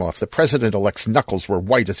rifle cut him off. The President-elect's knuckles were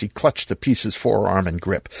white as he clutched the piece's forearm in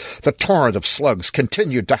grip. The torrent of slugs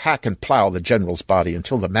continued to hack and plow the general's body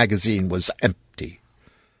until the magazine was empty.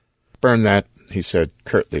 "Burn that," he said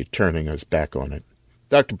curtly, turning his back on it.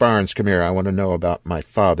 "Dr. Barnes, come here. I want to know about my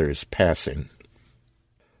father's passing."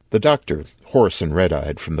 The doctor, hoarse and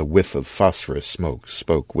red-eyed from the whiff of phosphorus smoke,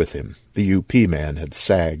 spoke with him. The UP man had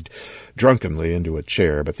sagged drunkenly into a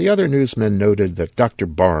chair, but the other newsmen noted that Dr.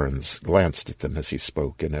 Barnes glanced at them as he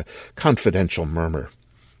spoke in a confidential murmur.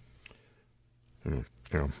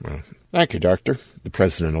 "Thank you, Doctor," the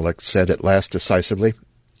President-elect said at last decisively.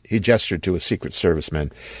 He gestured to a Secret Service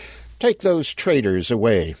man. "Take those traitors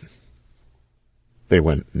away." They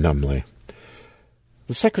went numbly.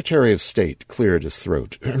 The Secretary of State cleared his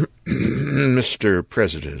throat. "Mr.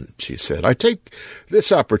 President," he said, "I take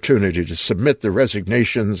this opportunity to submit the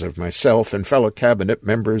resignations of myself and fellow cabinet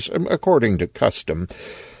members according to custom."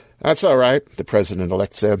 "That's all right," the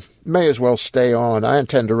President-elect said. "May as well stay on. I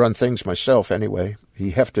intend to run things myself anyway."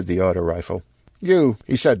 He hefted the auto rifle. "You,"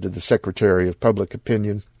 he said to the Secretary of Public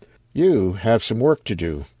Opinion, "you have some work to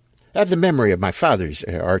do. Have the memory of my father's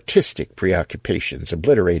artistic preoccupations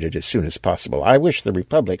obliterated as soon as possible. I wish the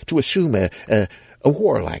Republic to assume a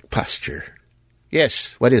warlike posture."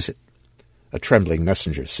 "Yes, what is it?" A trembling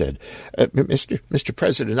messenger said. Mr.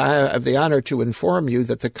 President, I have the honor to inform you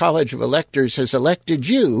that the College of Electors has elected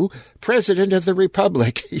you President of the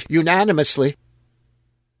Republic, unanimously."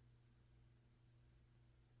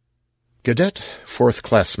 Cadet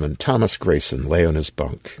fourth-classman Thomas Grayson lay on his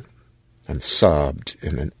bunk and sobbed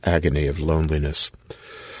in an agony of loneliness.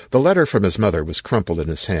 The letter from his mother was crumpled in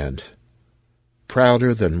his hand.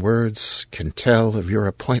 "Prouder than words can tell of your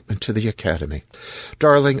appointment to the Academy.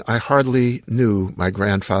 Darling, I hardly knew my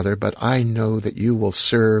grandfather, but I know that you will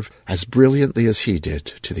serve as brilliantly as he did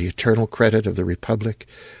to the eternal credit of the Republic.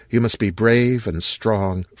 You must be brave and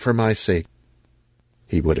strong for my sake."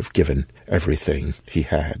 He would have given everything he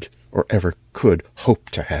had or ever could hope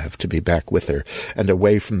to have to be back with her and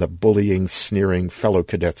away from the bullying, sneering fellow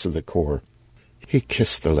cadets of the Corps. He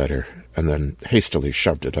kissed the letter and then hastily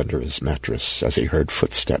shoved it under his mattress as he heard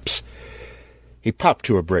footsteps. He popped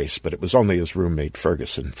to a brace, but it was only his roommate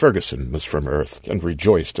Ferguson. Ferguson was from Earth and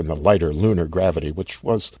rejoiced in the lighter lunar gravity, which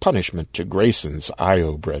was punishment to Grayson's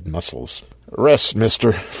Io-bred muscles. "Rest,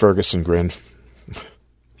 mister," Ferguson grinned.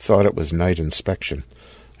 Thought it was night inspection.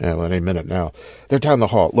 Well, any minute now. "They're down the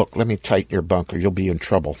hall. Look, let me tighten your bunk or you'll be in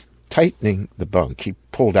trouble." Tightening the bunk, he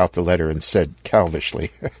pulled out the letter and said calvishly,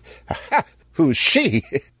 "Who's she?"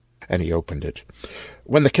 and he opened it.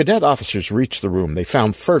 When the cadet officers reached the room, they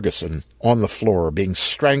found Ferguson on the floor, being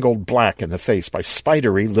strangled black in the face by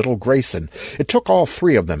spidery little Grayson. It took all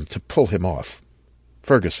three of them to pull him off.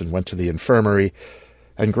 Ferguson went to the infirmary,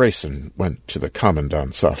 and Grayson went to the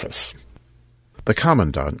commandant's office. The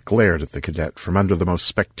commandant glared at the cadet from under the most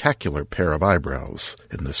spectacular pair of eyebrows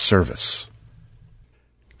in the service.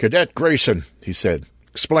 "Cadet Grayson," he said,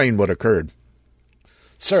 "explain what occurred."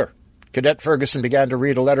 "Sir, Cadet Ferguson began to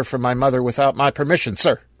read a letter from my mother without my permission,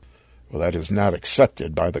 sir." "Well, that is not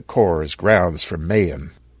accepted by the Corps as grounds for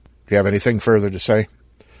Mahan. Do you have anything further to say?"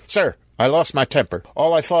 "Sir, I lost my temper.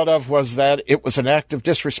 All I thought of was that it was an act of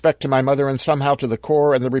disrespect to my mother and somehow to the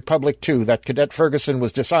Corps and the Republic, too, that Cadet Ferguson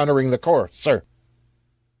was dishonoring the Corps, sir."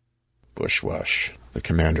 Bushwash, the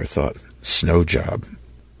commander thought. Snow job.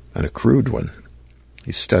 And a crude one.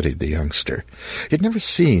 He studied the youngster. He had never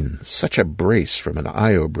seen such a brace from an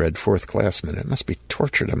Io-bred fourth-classman. It must be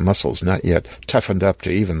torture to muscles not yet toughened up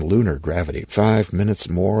to even lunar gravity. 5 minutes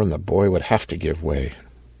more and the boy would have to give way.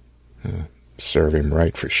 Serve him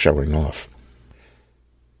right for showing off.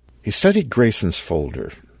 He studied Grayson's folder.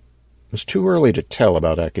 It was too early to tell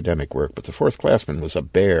about academic work, but the fourth-classman was a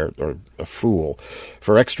bear, or a fool,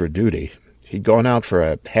 for extra duty. He'd gone out for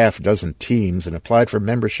a half-dozen teams and applied for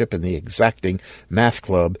membership in the exacting math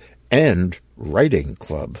club and writing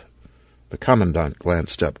club. The commandant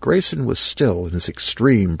glanced up. Grayson was still in his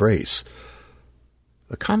extreme brace.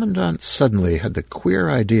 The commandant suddenly had the queer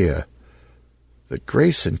idea that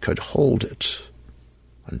Grayson could hold it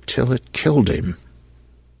until it killed him.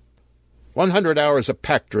 100 hours of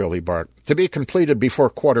pack drill, he barked, to be completed before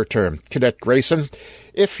quarter term. Cadet Grayson,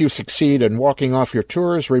 if you succeed in walking off your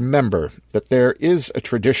tours, remember that there is a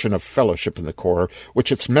tradition of fellowship in the Corps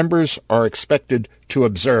which its members are expected to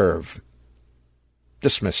observe.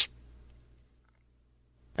 Dismiss.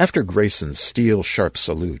 After Grayson's steel-sharp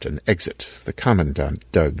salute and exit, the commandant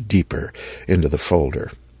dug deeper into the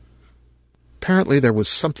folder. Apparently there was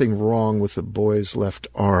something wrong with the boy's left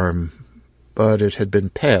arm, but it had been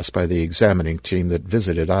passed by the examining team that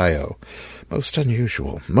visited Io. Most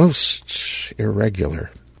unusual, most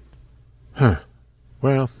irregular.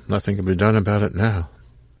 Well, nothing can be done about it now.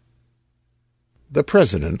 The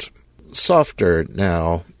president, softer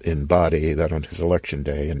now in body than on his election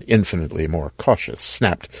day and infinitely more cautious,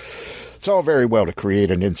 snapped, "It's all very well to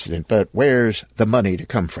create an incident, but where's the money to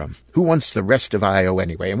come from? Who wants the rest of Io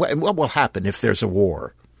anyway? And what will happen if there's a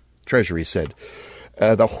war?" Treasury said,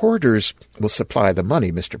 "The hoarders will supply the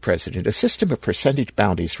money, Mr. President. A system of percentage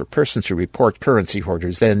bounties for persons who report currency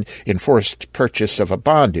hoarders, then enforced purchase of a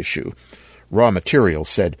bond issue." Raw Materials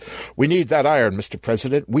said, "We need that iron, Mr.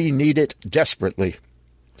 President. We need it desperately."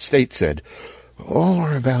 State said, "All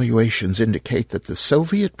our evaluations indicate that the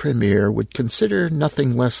Soviet premier would consider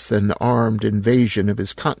nothing less than armed invasion of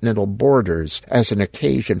his continental borders as an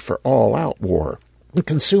occasion for all-out war. The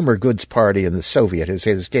Consumer Goods Party in the Soviet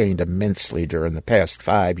has gained immensely during the past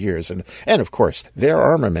 5 years, and of course, their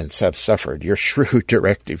armaments have suffered. Your shrewd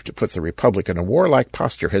directive to put the Republic in a warlike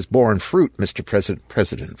posture has borne fruit, Mr. President."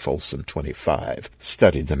 President Folsom, 25,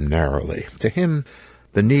 studied them narrowly. To him,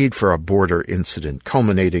 the need for a border incident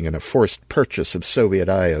culminating in a forced purchase of Soviet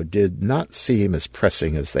Io did not seem as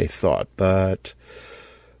pressing as they thought, but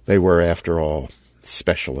they were, after all,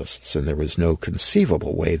 specialists, and there was no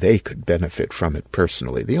conceivable way they could benefit from it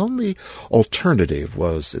personally. The only alternative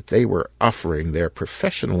was that they were offering their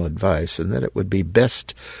professional advice and that it would be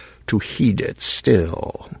best to heed it.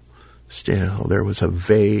 Still, there was a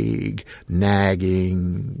vague,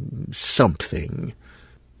 nagging something.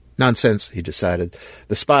 Nonsense, he decided.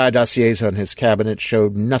 The spy dossiers on his cabinet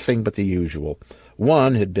showed nothing but the usual.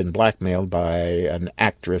 One had been blackmailed by an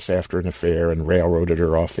actress after an affair and railroaded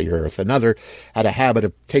her off the earth. Another had a habit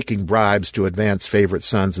of taking bribes to advance favorite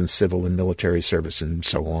sons in civil and military service, and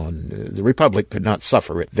so on. The Republic could not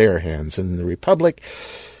suffer at their hands, and the Republic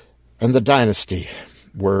and the dynasty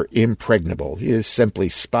were impregnable. He simply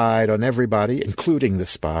spied on everybody, including the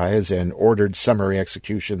spies, and ordered summary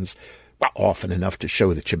executions, often enough to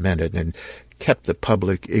show that you meant it, and kept the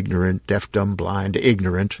public ignorant, deaf, dumb, blind,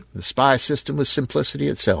 ignorant. The spy system was simplicity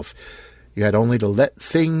itself. You had only to let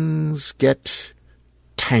things get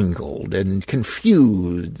tangled and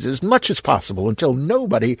confused as much as possible until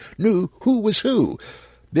nobody knew who was who.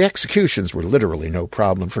 The executions were literally no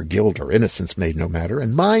problem, for guilt or innocence made no matter,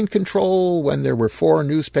 and mind control, when there were 4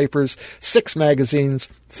 newspapers, 6 magazines,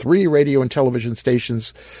 3 radio and television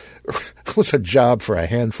stations, was a job for a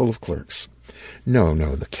handful of clerks. No,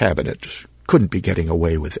 the cabinet couldn't be getting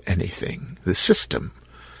away with anything. The system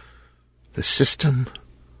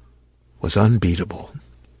was unbeatable.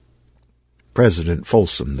 President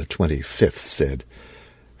Folsom, the 25th, said,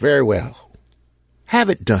 Very well. Have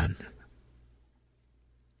it done.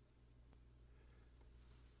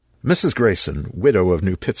 Mrs. Grayson, widow of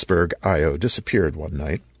New Pittsburgh, Io, disappeared one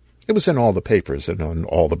night. It was in all the papers and on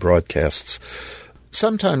all the broadcasts.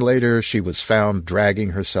 Sometime later, she was found dragging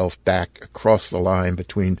herself back across the line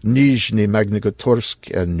between Nizhny Magnitotorsk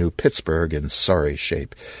and New Pittsburgh in sorry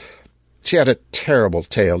shape. She had a terrible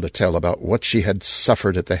tale to tell about what she had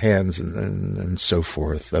suffered at the hands and so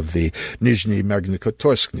forth of the Nizhny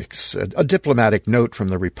Magnitotorskniks. A diplomatic note from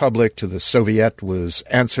the Republic to the Soviet was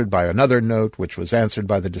answered by another note, which was answered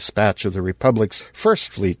by the dispatch of the Republic's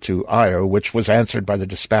First Fleet to Io, which was answered by the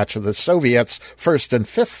dispatch of the Soviets' First and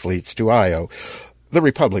Fifth Fleets to Io. The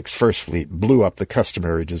Republic's First Fleet blew up the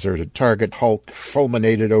customary deserted target. Hulk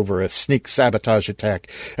fulminated over a sneak sabotage attack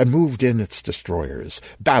and moved in its destroyers.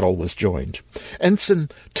 Battle was joined. Ensign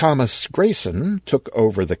Thomas Grayson took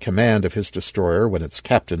over the command of his destroyer when its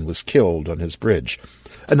captain was killed on his bridge.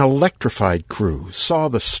 An electrified crew saw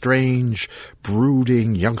the strange,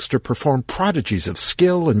 brooding youngster perform prodigies of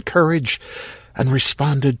skill and courage and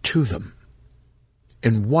responded to them.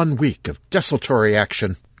 In 1 week of desultory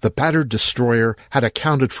action, the battered destroyer had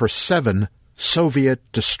accounted for 7 Soviet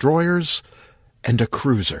destroyers and a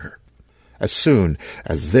cruiser. As soon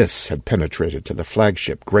as this had penetrated to the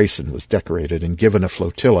flagship, Grayson was decorated and given a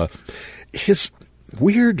flotilla. His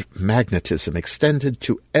weird magnetism extended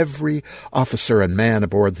to every officer and man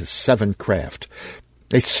aboard the 7 craft.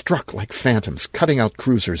 They struck like phantoms, cutting out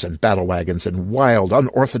cruisers and battle wagons in wild,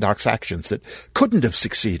 unorthodox actions that couldn't have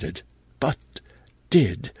succeeded, but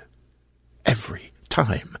did every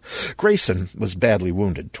time. Grayson was badly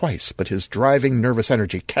wounded twice, but his driving, nervous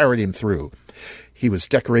energy carried him through. He was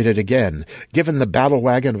decorated again, given the battle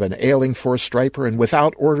wagon of an ailing four-striper, and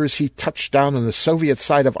without orders he touched down on the Soviet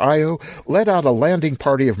side of Io, led out a landing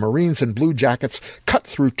party of Marines and Blue Jackets, cut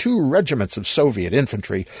through 2 regiments of Soviet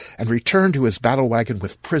infantry, and returned to his battle wagon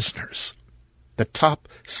with prisoners. The top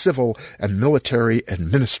civil and military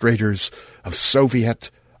administrators of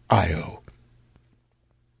Soviet Io.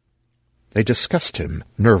 They discussed him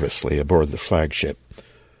nervously aboard the flagship.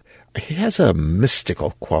 He has a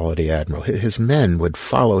mystical quality, Admiral. His men would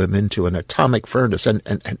follow him into an atomic furnace, and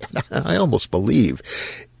I almost believe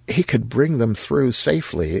he could bring them through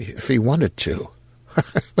safely if he wanted to.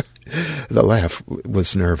 The laugh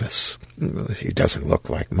was nervous. He doesn't look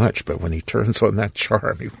like much, but when he turns on that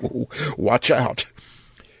charm, watch out.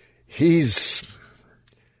 He's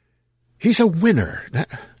a winner.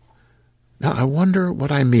 Now, I wonder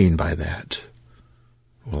what I mean by that.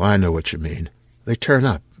 Well, I know what you mean. They turn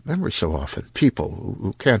up, ever so often. People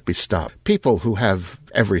who can't be stopped. People who have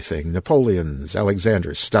everything. Napoleons,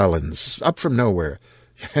 Alexanders, Stalins, up from nowhere.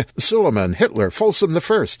 Suleiman, Hitler, Folsom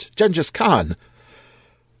I, Genghis Khan.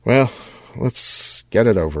 Well, let's get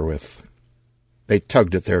it over with. They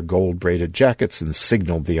tugged at their gold-braided jackets and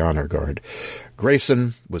signaled the honor guard.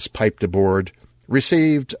 Grayson was piped aboard,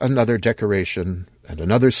 received another decoration and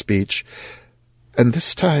another speech, and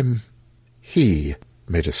this time he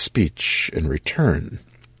made a speech in return.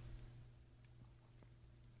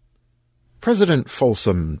 President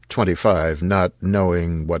Folsom, 25, not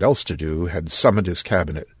knowing what else to do, had summoned his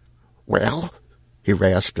cabinet. "Well?" he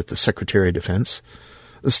rasped at the Secretary of Defense.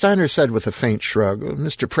 Steiner said with a faint shrug,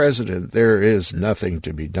 "Mr. President, there is nothing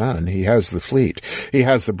to be done. He has the fleet. He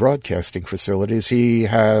has the broadcasting facilities. He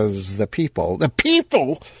has the people." "The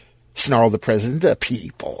people?" snarled the president. "The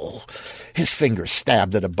people." His finger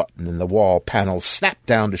stabbed at a button in the wall panel, snapped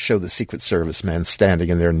down to show the Secret Service men standing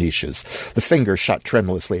in their niches. The finger shot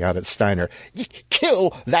tremulously out at Steiner.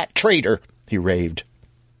 "Kill that traitor," he raved.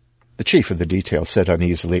 The chief of the detail said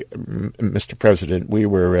uneasily, "Mr. President, we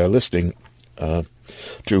were listening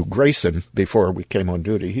to Grayson before we came on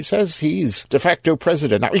duty. He says he's de facto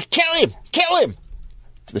president now." "Kill him! Kill him!"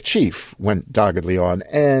 The chief went doggedly on,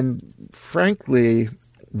 "And frankly,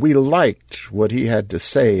 we liked what he had to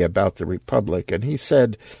say about the Republic, and he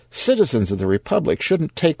said citizens of the Republic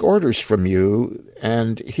shouldn't take orders from you,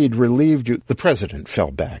 and he'd relieved you." The president fell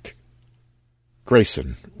back.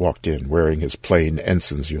 Grayson walked in, wearing his plain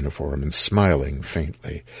ensign's uniform and smiling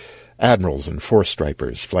faintly. Admirals and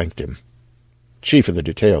four-stripers flanked him. Chief of the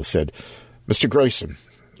detail said, "Mr. Grayson,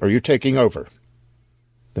 are you taking over?"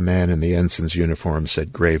 The man in the ensign's uniform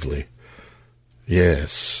said gravely,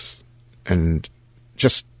 "Yes, and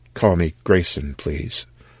just call me Grayson, please.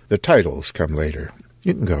 The titles come later.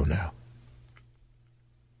 You can go now."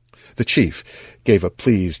 The chief gave a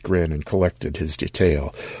pleased grin and collected his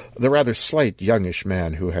detail. The rather slight, youngish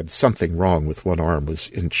man who had something wrong with one arm was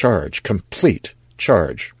in charge, complete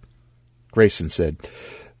charge. Grayson said,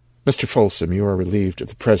 "Mr. Folsom, you are relieved of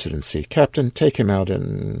the presidency. Captain, take him out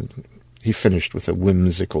and He finished with a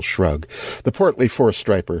whimsical shrug. The portly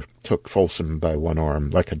four-striper took Folsom by one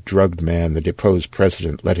arm. Like a drugged man, the deposed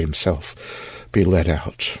president let himself be led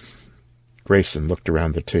out. Grayson looked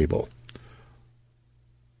around the table.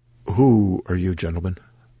 "Who are you, gentlemen?"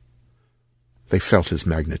 They felt his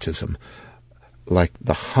magnetism, like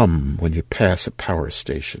the hum when you pass a power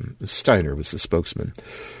station. Steiner was the spokesman.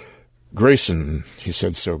 "Grayson," he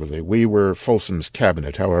said soberly, "we were Folsom's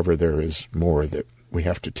cabinet. However, there is more that we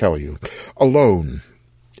have to tell you. Alone,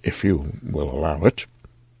 if you will allow it."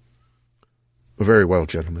 "Very well,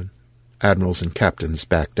 gentlemen." Admirals and captains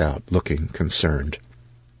backed out, looking concerned.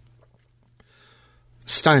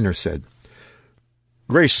 Steiner said,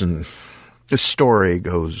 "Grayson, this story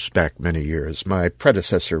goes back many years. My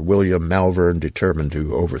predecessor, William Malvern, determined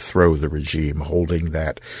to overthrow the regime, holding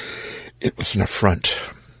that it was an affront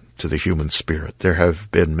to the human spirit. There have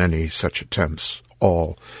been many such attempts.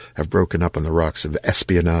 All have broken up on the rocks of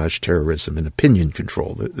espionage, terrorism, and opinion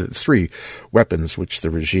control, the three weapons which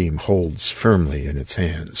the regime holds firmly in its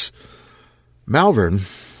hands. Malvern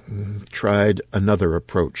tried another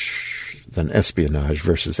approach than espionage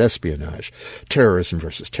versus espionage, terrorism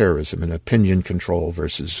versus terrorism, and opinion control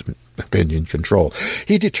versus opinion control.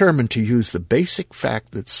 He determined to use the basic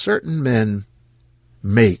fact that certain men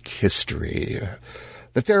make history,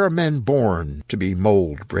 that there are men born to be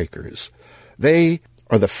mold breakers. They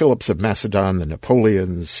are the Philips of Macedon, the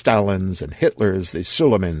Napoleons, Stalins, and Hitlers, the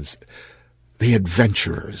Suleimans, the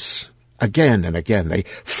adventurers. Again and again they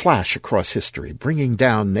flash across history, bringing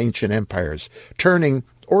down ancient empires, turning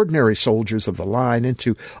ordinary soldiers of the line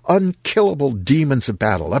into unkillable demons of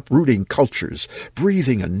battle, uprooting cultures,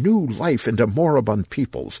 breathing a new life into moribund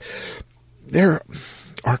peoples. There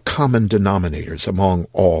are common denominators among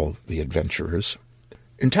all the adventurers.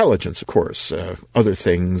 Intelligence, of course. Other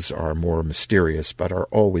things are more mysterious, but are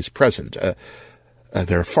always present.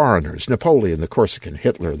 There are foreigners: Napoleon, the Corsican;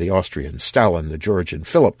 Hitler, the Austrian; Stalin, the Georgian;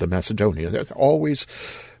 Philip, the Macedonian.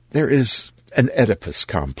 There is an Oedipus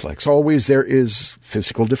complex. Always there is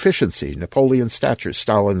physical deficiency: Napoleon's stature,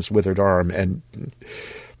 Stalin's withered arm, and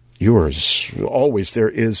yours. Always there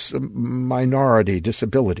is minority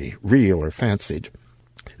disability, real or fancied.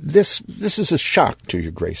 This is a shock to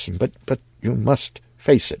you, Grayson, but you must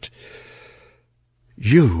face it.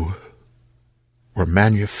 You were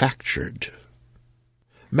manufactured.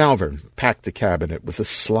 Malvern packed the cabinet with the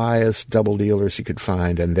slyest double-dealers he could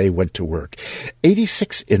find, and they went to work.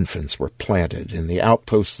 86 infants were planted in the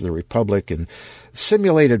outposts of the Republic in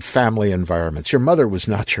simulated family environments. Your mother was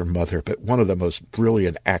not your mother, but one of the most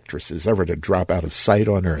brilliant actresses ever to drop out of sight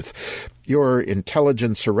on Earth. Your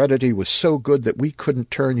intelligence heredity was so good that we couldn't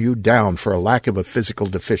turn you down for a lack of a physical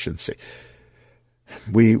deficiency.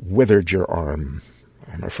 We withered your arm,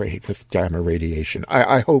 I'm afraid, with gamma radiation.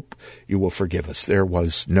 I hope you will forgive us. There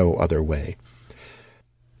was no other way.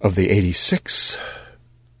 Of the 86,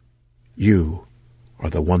 you are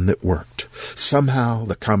the one that worked. Somehow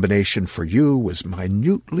the combination for you was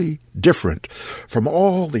minutely different from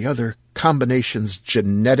all the other combinations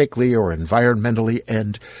genetically or environmentally,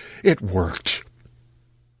 and it worked.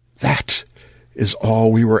 That is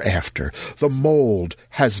all we were after. The mold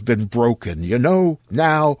has been broken. You know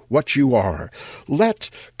now what you are. Let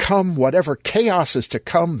come whatever chaos is to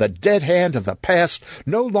come. The dead hand of the past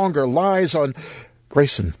no longer lies on...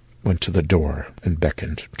 Grayson went to the door and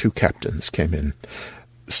beckoned. Two captains came in.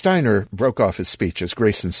 Steiner broke off his speech as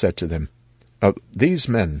Grayson said to them, "These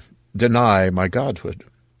men deny my godhood.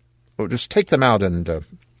 Just take them out," and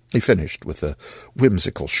he finished with a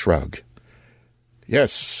whimsical shrug.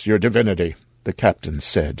 "Yes, your divinity," the captains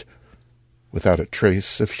said, without a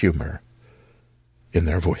trace of humor in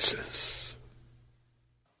their voices.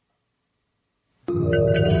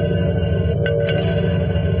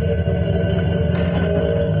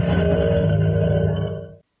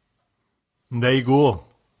 There you go.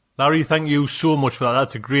 Larry, thank you so much for that.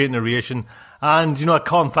 That's a great narration. And, I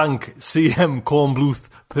can't thank CM Kornbluth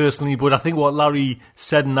personally, but I think what Larry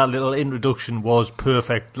said in that little introduction was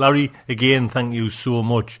perfect. Larry, again, thank you so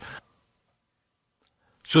much.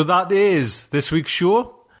 So that is this week's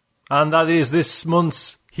show, and that is this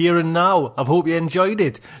month's Here and Now. I hope you enjoyed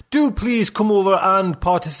it. Do please come over and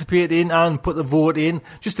participate in and put the vote in,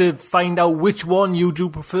 just to find out which one you do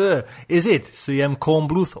prefer. Is it CM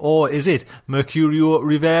Kornbluth or is it Mercurio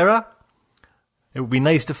Rivera? It would be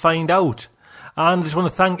nice to find out. And I just want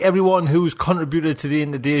to thank everyone who's contributed to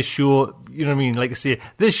today's show. You know what I mean? Like I say,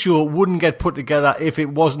 this show wouldn't get put together if it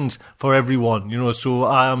wasn't for everyone, so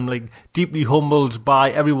I am deeply humbled by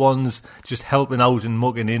everyone's just helping out and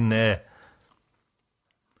mucking in there.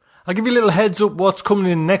 I'll give you a little heads up what's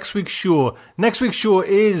coming in next week's show. Next week's show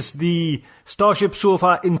is the Starship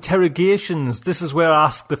Sofa Interrogations. This is where I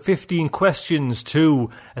ask the 15 questions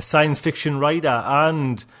to a science fiction writer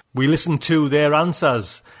and we listen to their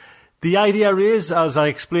answers. The idea is, as I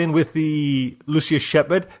explained with the Lucius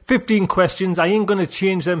Shepard, 15 questions. I ain't going to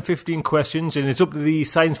change them 15 questions, and it's up to the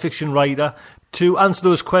science fiction writer to answer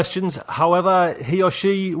those questions however he or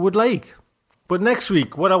she would like. But next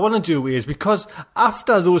week, what I want to do is, because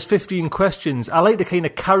after those 15 questions, I like to kind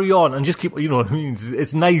of carry on and just keep, you know what I mean,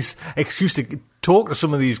 it's a nice excuse to talk to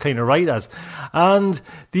some of these kind of writers. And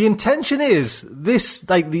the intention is, this,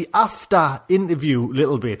 like the after interview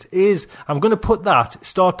little bit, is I'm going to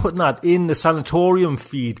start putting that in the sanatorium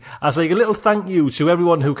feed as like a little thank you to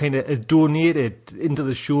everyone who kind of has donated into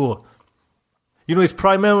the show. You know, it's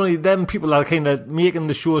primarily them people that are kind of making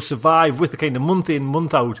the show survive with the kind of month in,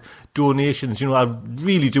 month out donations. You know, I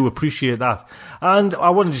really do appreciate that. And I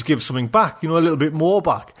want to just give something back, you know, a little bit more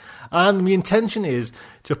back. And my intention is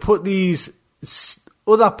to put these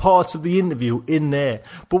other parts of the interview in there.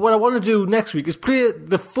 But what I want to do next week is play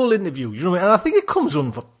the full interview, you know, and I think it comes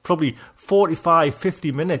on for probably 45,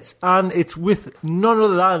 50 minutes. And it's with none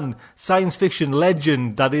other than science fiction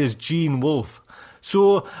legend that is Gene Wolfe.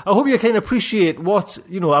 So I hope you kind of appreciate what,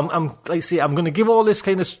 you know, I'm like I say, I'm going to give all this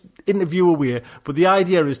kind of interview away, but the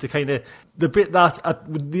idea is to kind of, the bit that,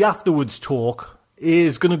 the afterwards talk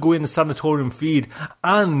is going to go in the sanatorium feed,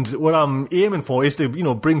 and what I'm aiming for is to, you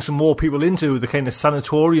know, bring some more people into the kind of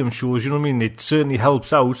sanatorium shows, you know what I mean? It certainly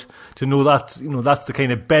helps out to know that, you know, that's the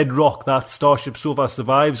kind of bedrock that Starship Sofa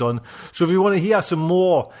survives on. So if you want to hear some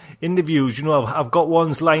more interviews, you know, I've got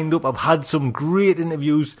ones lined up. I've had some great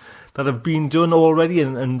interviews that have been done already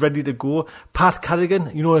and ready to go. Pat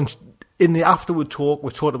Carrigan, you know, and in the afterward talk,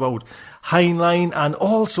 we talked about Heinlein and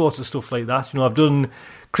all sorts of stuff like that. You know, I've done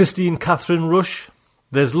Christine Catherine Rush.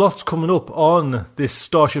 There's lots coming up on this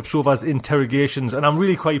Starship Sofa's interrogations, and I'm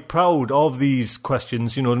really quite proud of these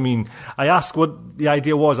questions, you know what I mean? I asked what the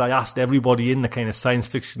idea was. I asked everybody in the kind of science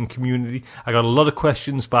fiction community. I got a lot of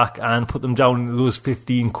questions back and put them down in those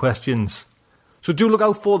 15 questions. So do look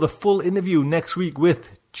out for the full interview next week with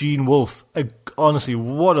Gene Wolfe. Honestly,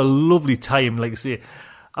 what a lovely time. Like I say,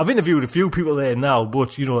 I've interviewed a few people there now,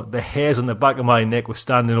 but, you know, the hairs on the back of my neck were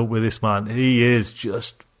standing up with this man. He is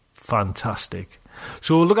just fantastic.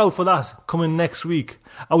 So look out for that coming next week.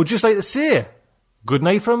 I would just like to say, good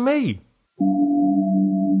night from me.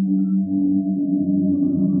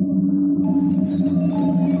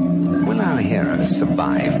 Will our heroes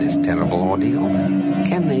survive this terrible ordeal?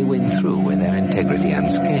 Can they win through with their integrity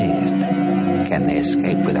unscathed? Can they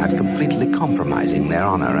escape without completely compromising their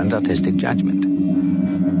honor and artistic judgment?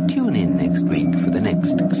 Tune in next week for the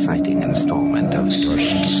next exciting installment of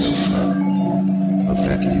Starship Sofa.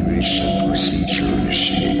 Evacuation procedure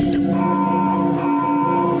initiated.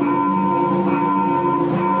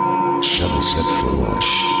 Shuttle set for launch.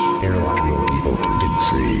 Airlock will be opened in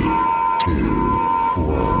 3, 2,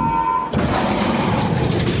 1.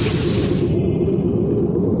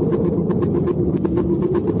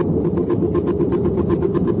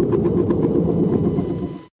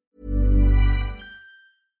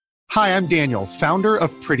 Hi, I'm Daniel, founder of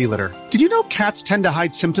Pretty Litter. Did you know cats tend to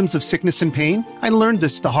hide symptoms of sickness and pain? I learned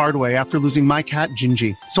this the hard way after losing my cat,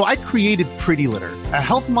 Gingy. So I created Pretty Litter, a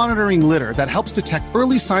health monitoring litter that helps detect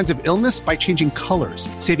early signs of illness by changing colors,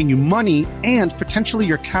 saving you money and potentially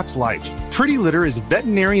your cat's life. Pretty Litter is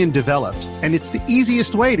veterinarian developed, and it's the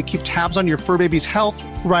easiest way to keep tabs on your fur baby's health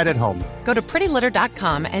right at home. Go to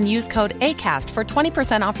prettylitter.com and use code ACAST for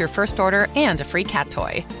 20% off your first order and a free cat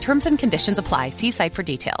toy. Terms and conditions apply. See site for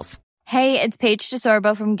details. Hey, it's Paige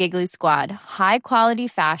DeSorbo from Giggly Squad. High quality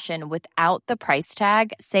fashion without the price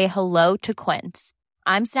tag. Say hello to Quince.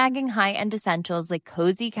 I'm snagging high-end essentials like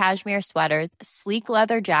cozy cashmere sweaters, sleek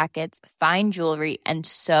leather jackets, fine jewelry, and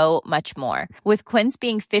so much more. With Quince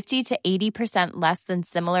being 50 to 80% less than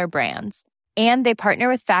similar brands. And they partner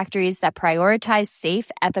with factories that prioritize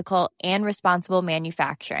safe, ethical, and responsible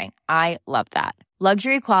manufacturing. I love that.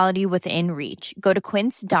 Luxury quality within reach. Go to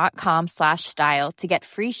quince.com/style to get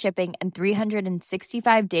free shipping and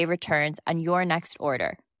 365-day returns on your next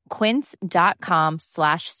order.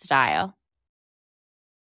 Quince.com/style.